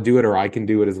 Did you want to do it, or I can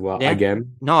do it as well Yeah.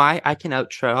 again? No, I can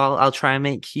outro. I'll try and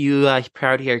make you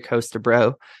proud here, Coaster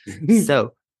Bro.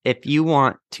 So if you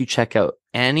want to check out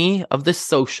any of the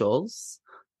socials,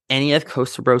 any of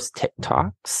Coaster Bros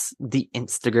TikToks, the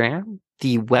Instagram,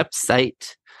 the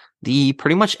website, the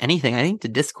pretty much anything, I think the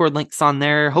Discord link's on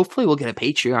there. Hopefully we'll get a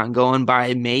Patreon going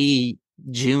by May,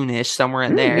 June-ish, somewhere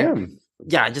in there. Yeah.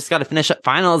 Yeah, I just got to finish up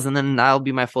finals and then that'll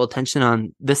be my full attention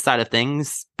on this side of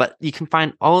things. But you can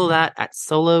find all of that at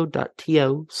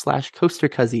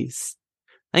solo.to/coastercuzzies.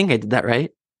 I think I did that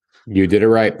right. You did it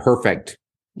right. Perfect.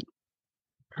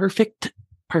 Perfect.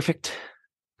 Perfect.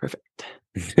 Perfect.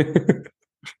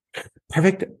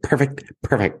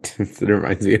 Perfect. It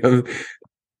reminds me of.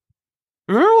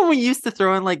 Remember when we used to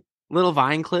throw in like little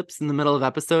Vine clips in the middle of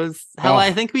episodes? Hell,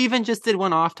 I think we even just did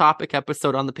one off-topic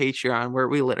episode on the Patreon where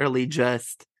we literally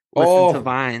just listened to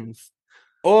Vines.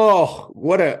 Oh,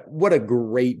 what a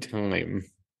great time.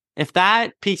 If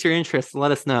that piques your interest,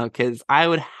 let us know, because I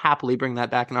would happily bring that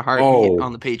back in a heartbeat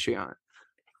on the Patreon.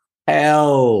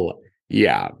 Hell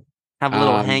yeah. Have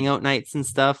little hangout nights and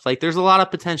stuff. Like, there's a lot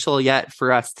of potential yet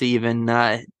for us to even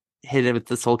hit it with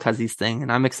this whole Cuzzies thing.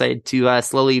 And I'm excited to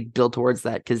slowly build towards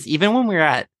that, because even when we're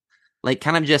at like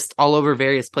kind of just all over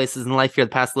various places in life here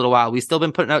the past little while, we've still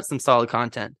been putting out some solid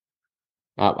content.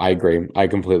 I agree. I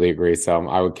completely agree.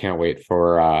 So can't wait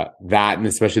for that, and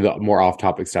especially the more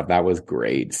off-topic stuff. That was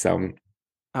great. So,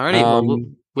 alrighty. Well,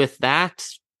 with that,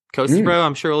 Coaster Bro,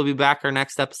 I'm sure we'll be back our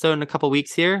next episode in a couple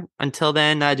weeks here. Until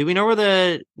then, do we know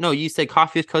where you said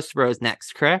Coffee with Coaster Bro is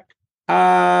next, correct?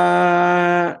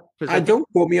 I don't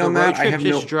quote me on that. I have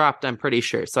just dropped, I'm pretty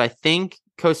sure. So I think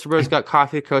Coaster Bro's got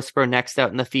Coffee with Coaster Bro next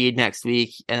out in the feed next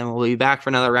week, and then we'll be back for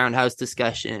another Roundhouse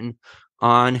discussion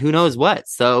on who knows what.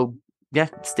 So yeah,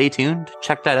 stay tuned.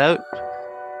 Check that out.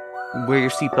 Wear your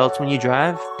seatbelts when you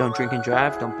drive. Don't drink and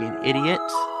drive. Don't be an idiot.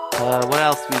 What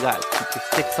else we got? Keep your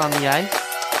sticks on the ice.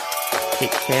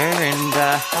 Take care and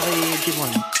have a good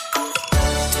one.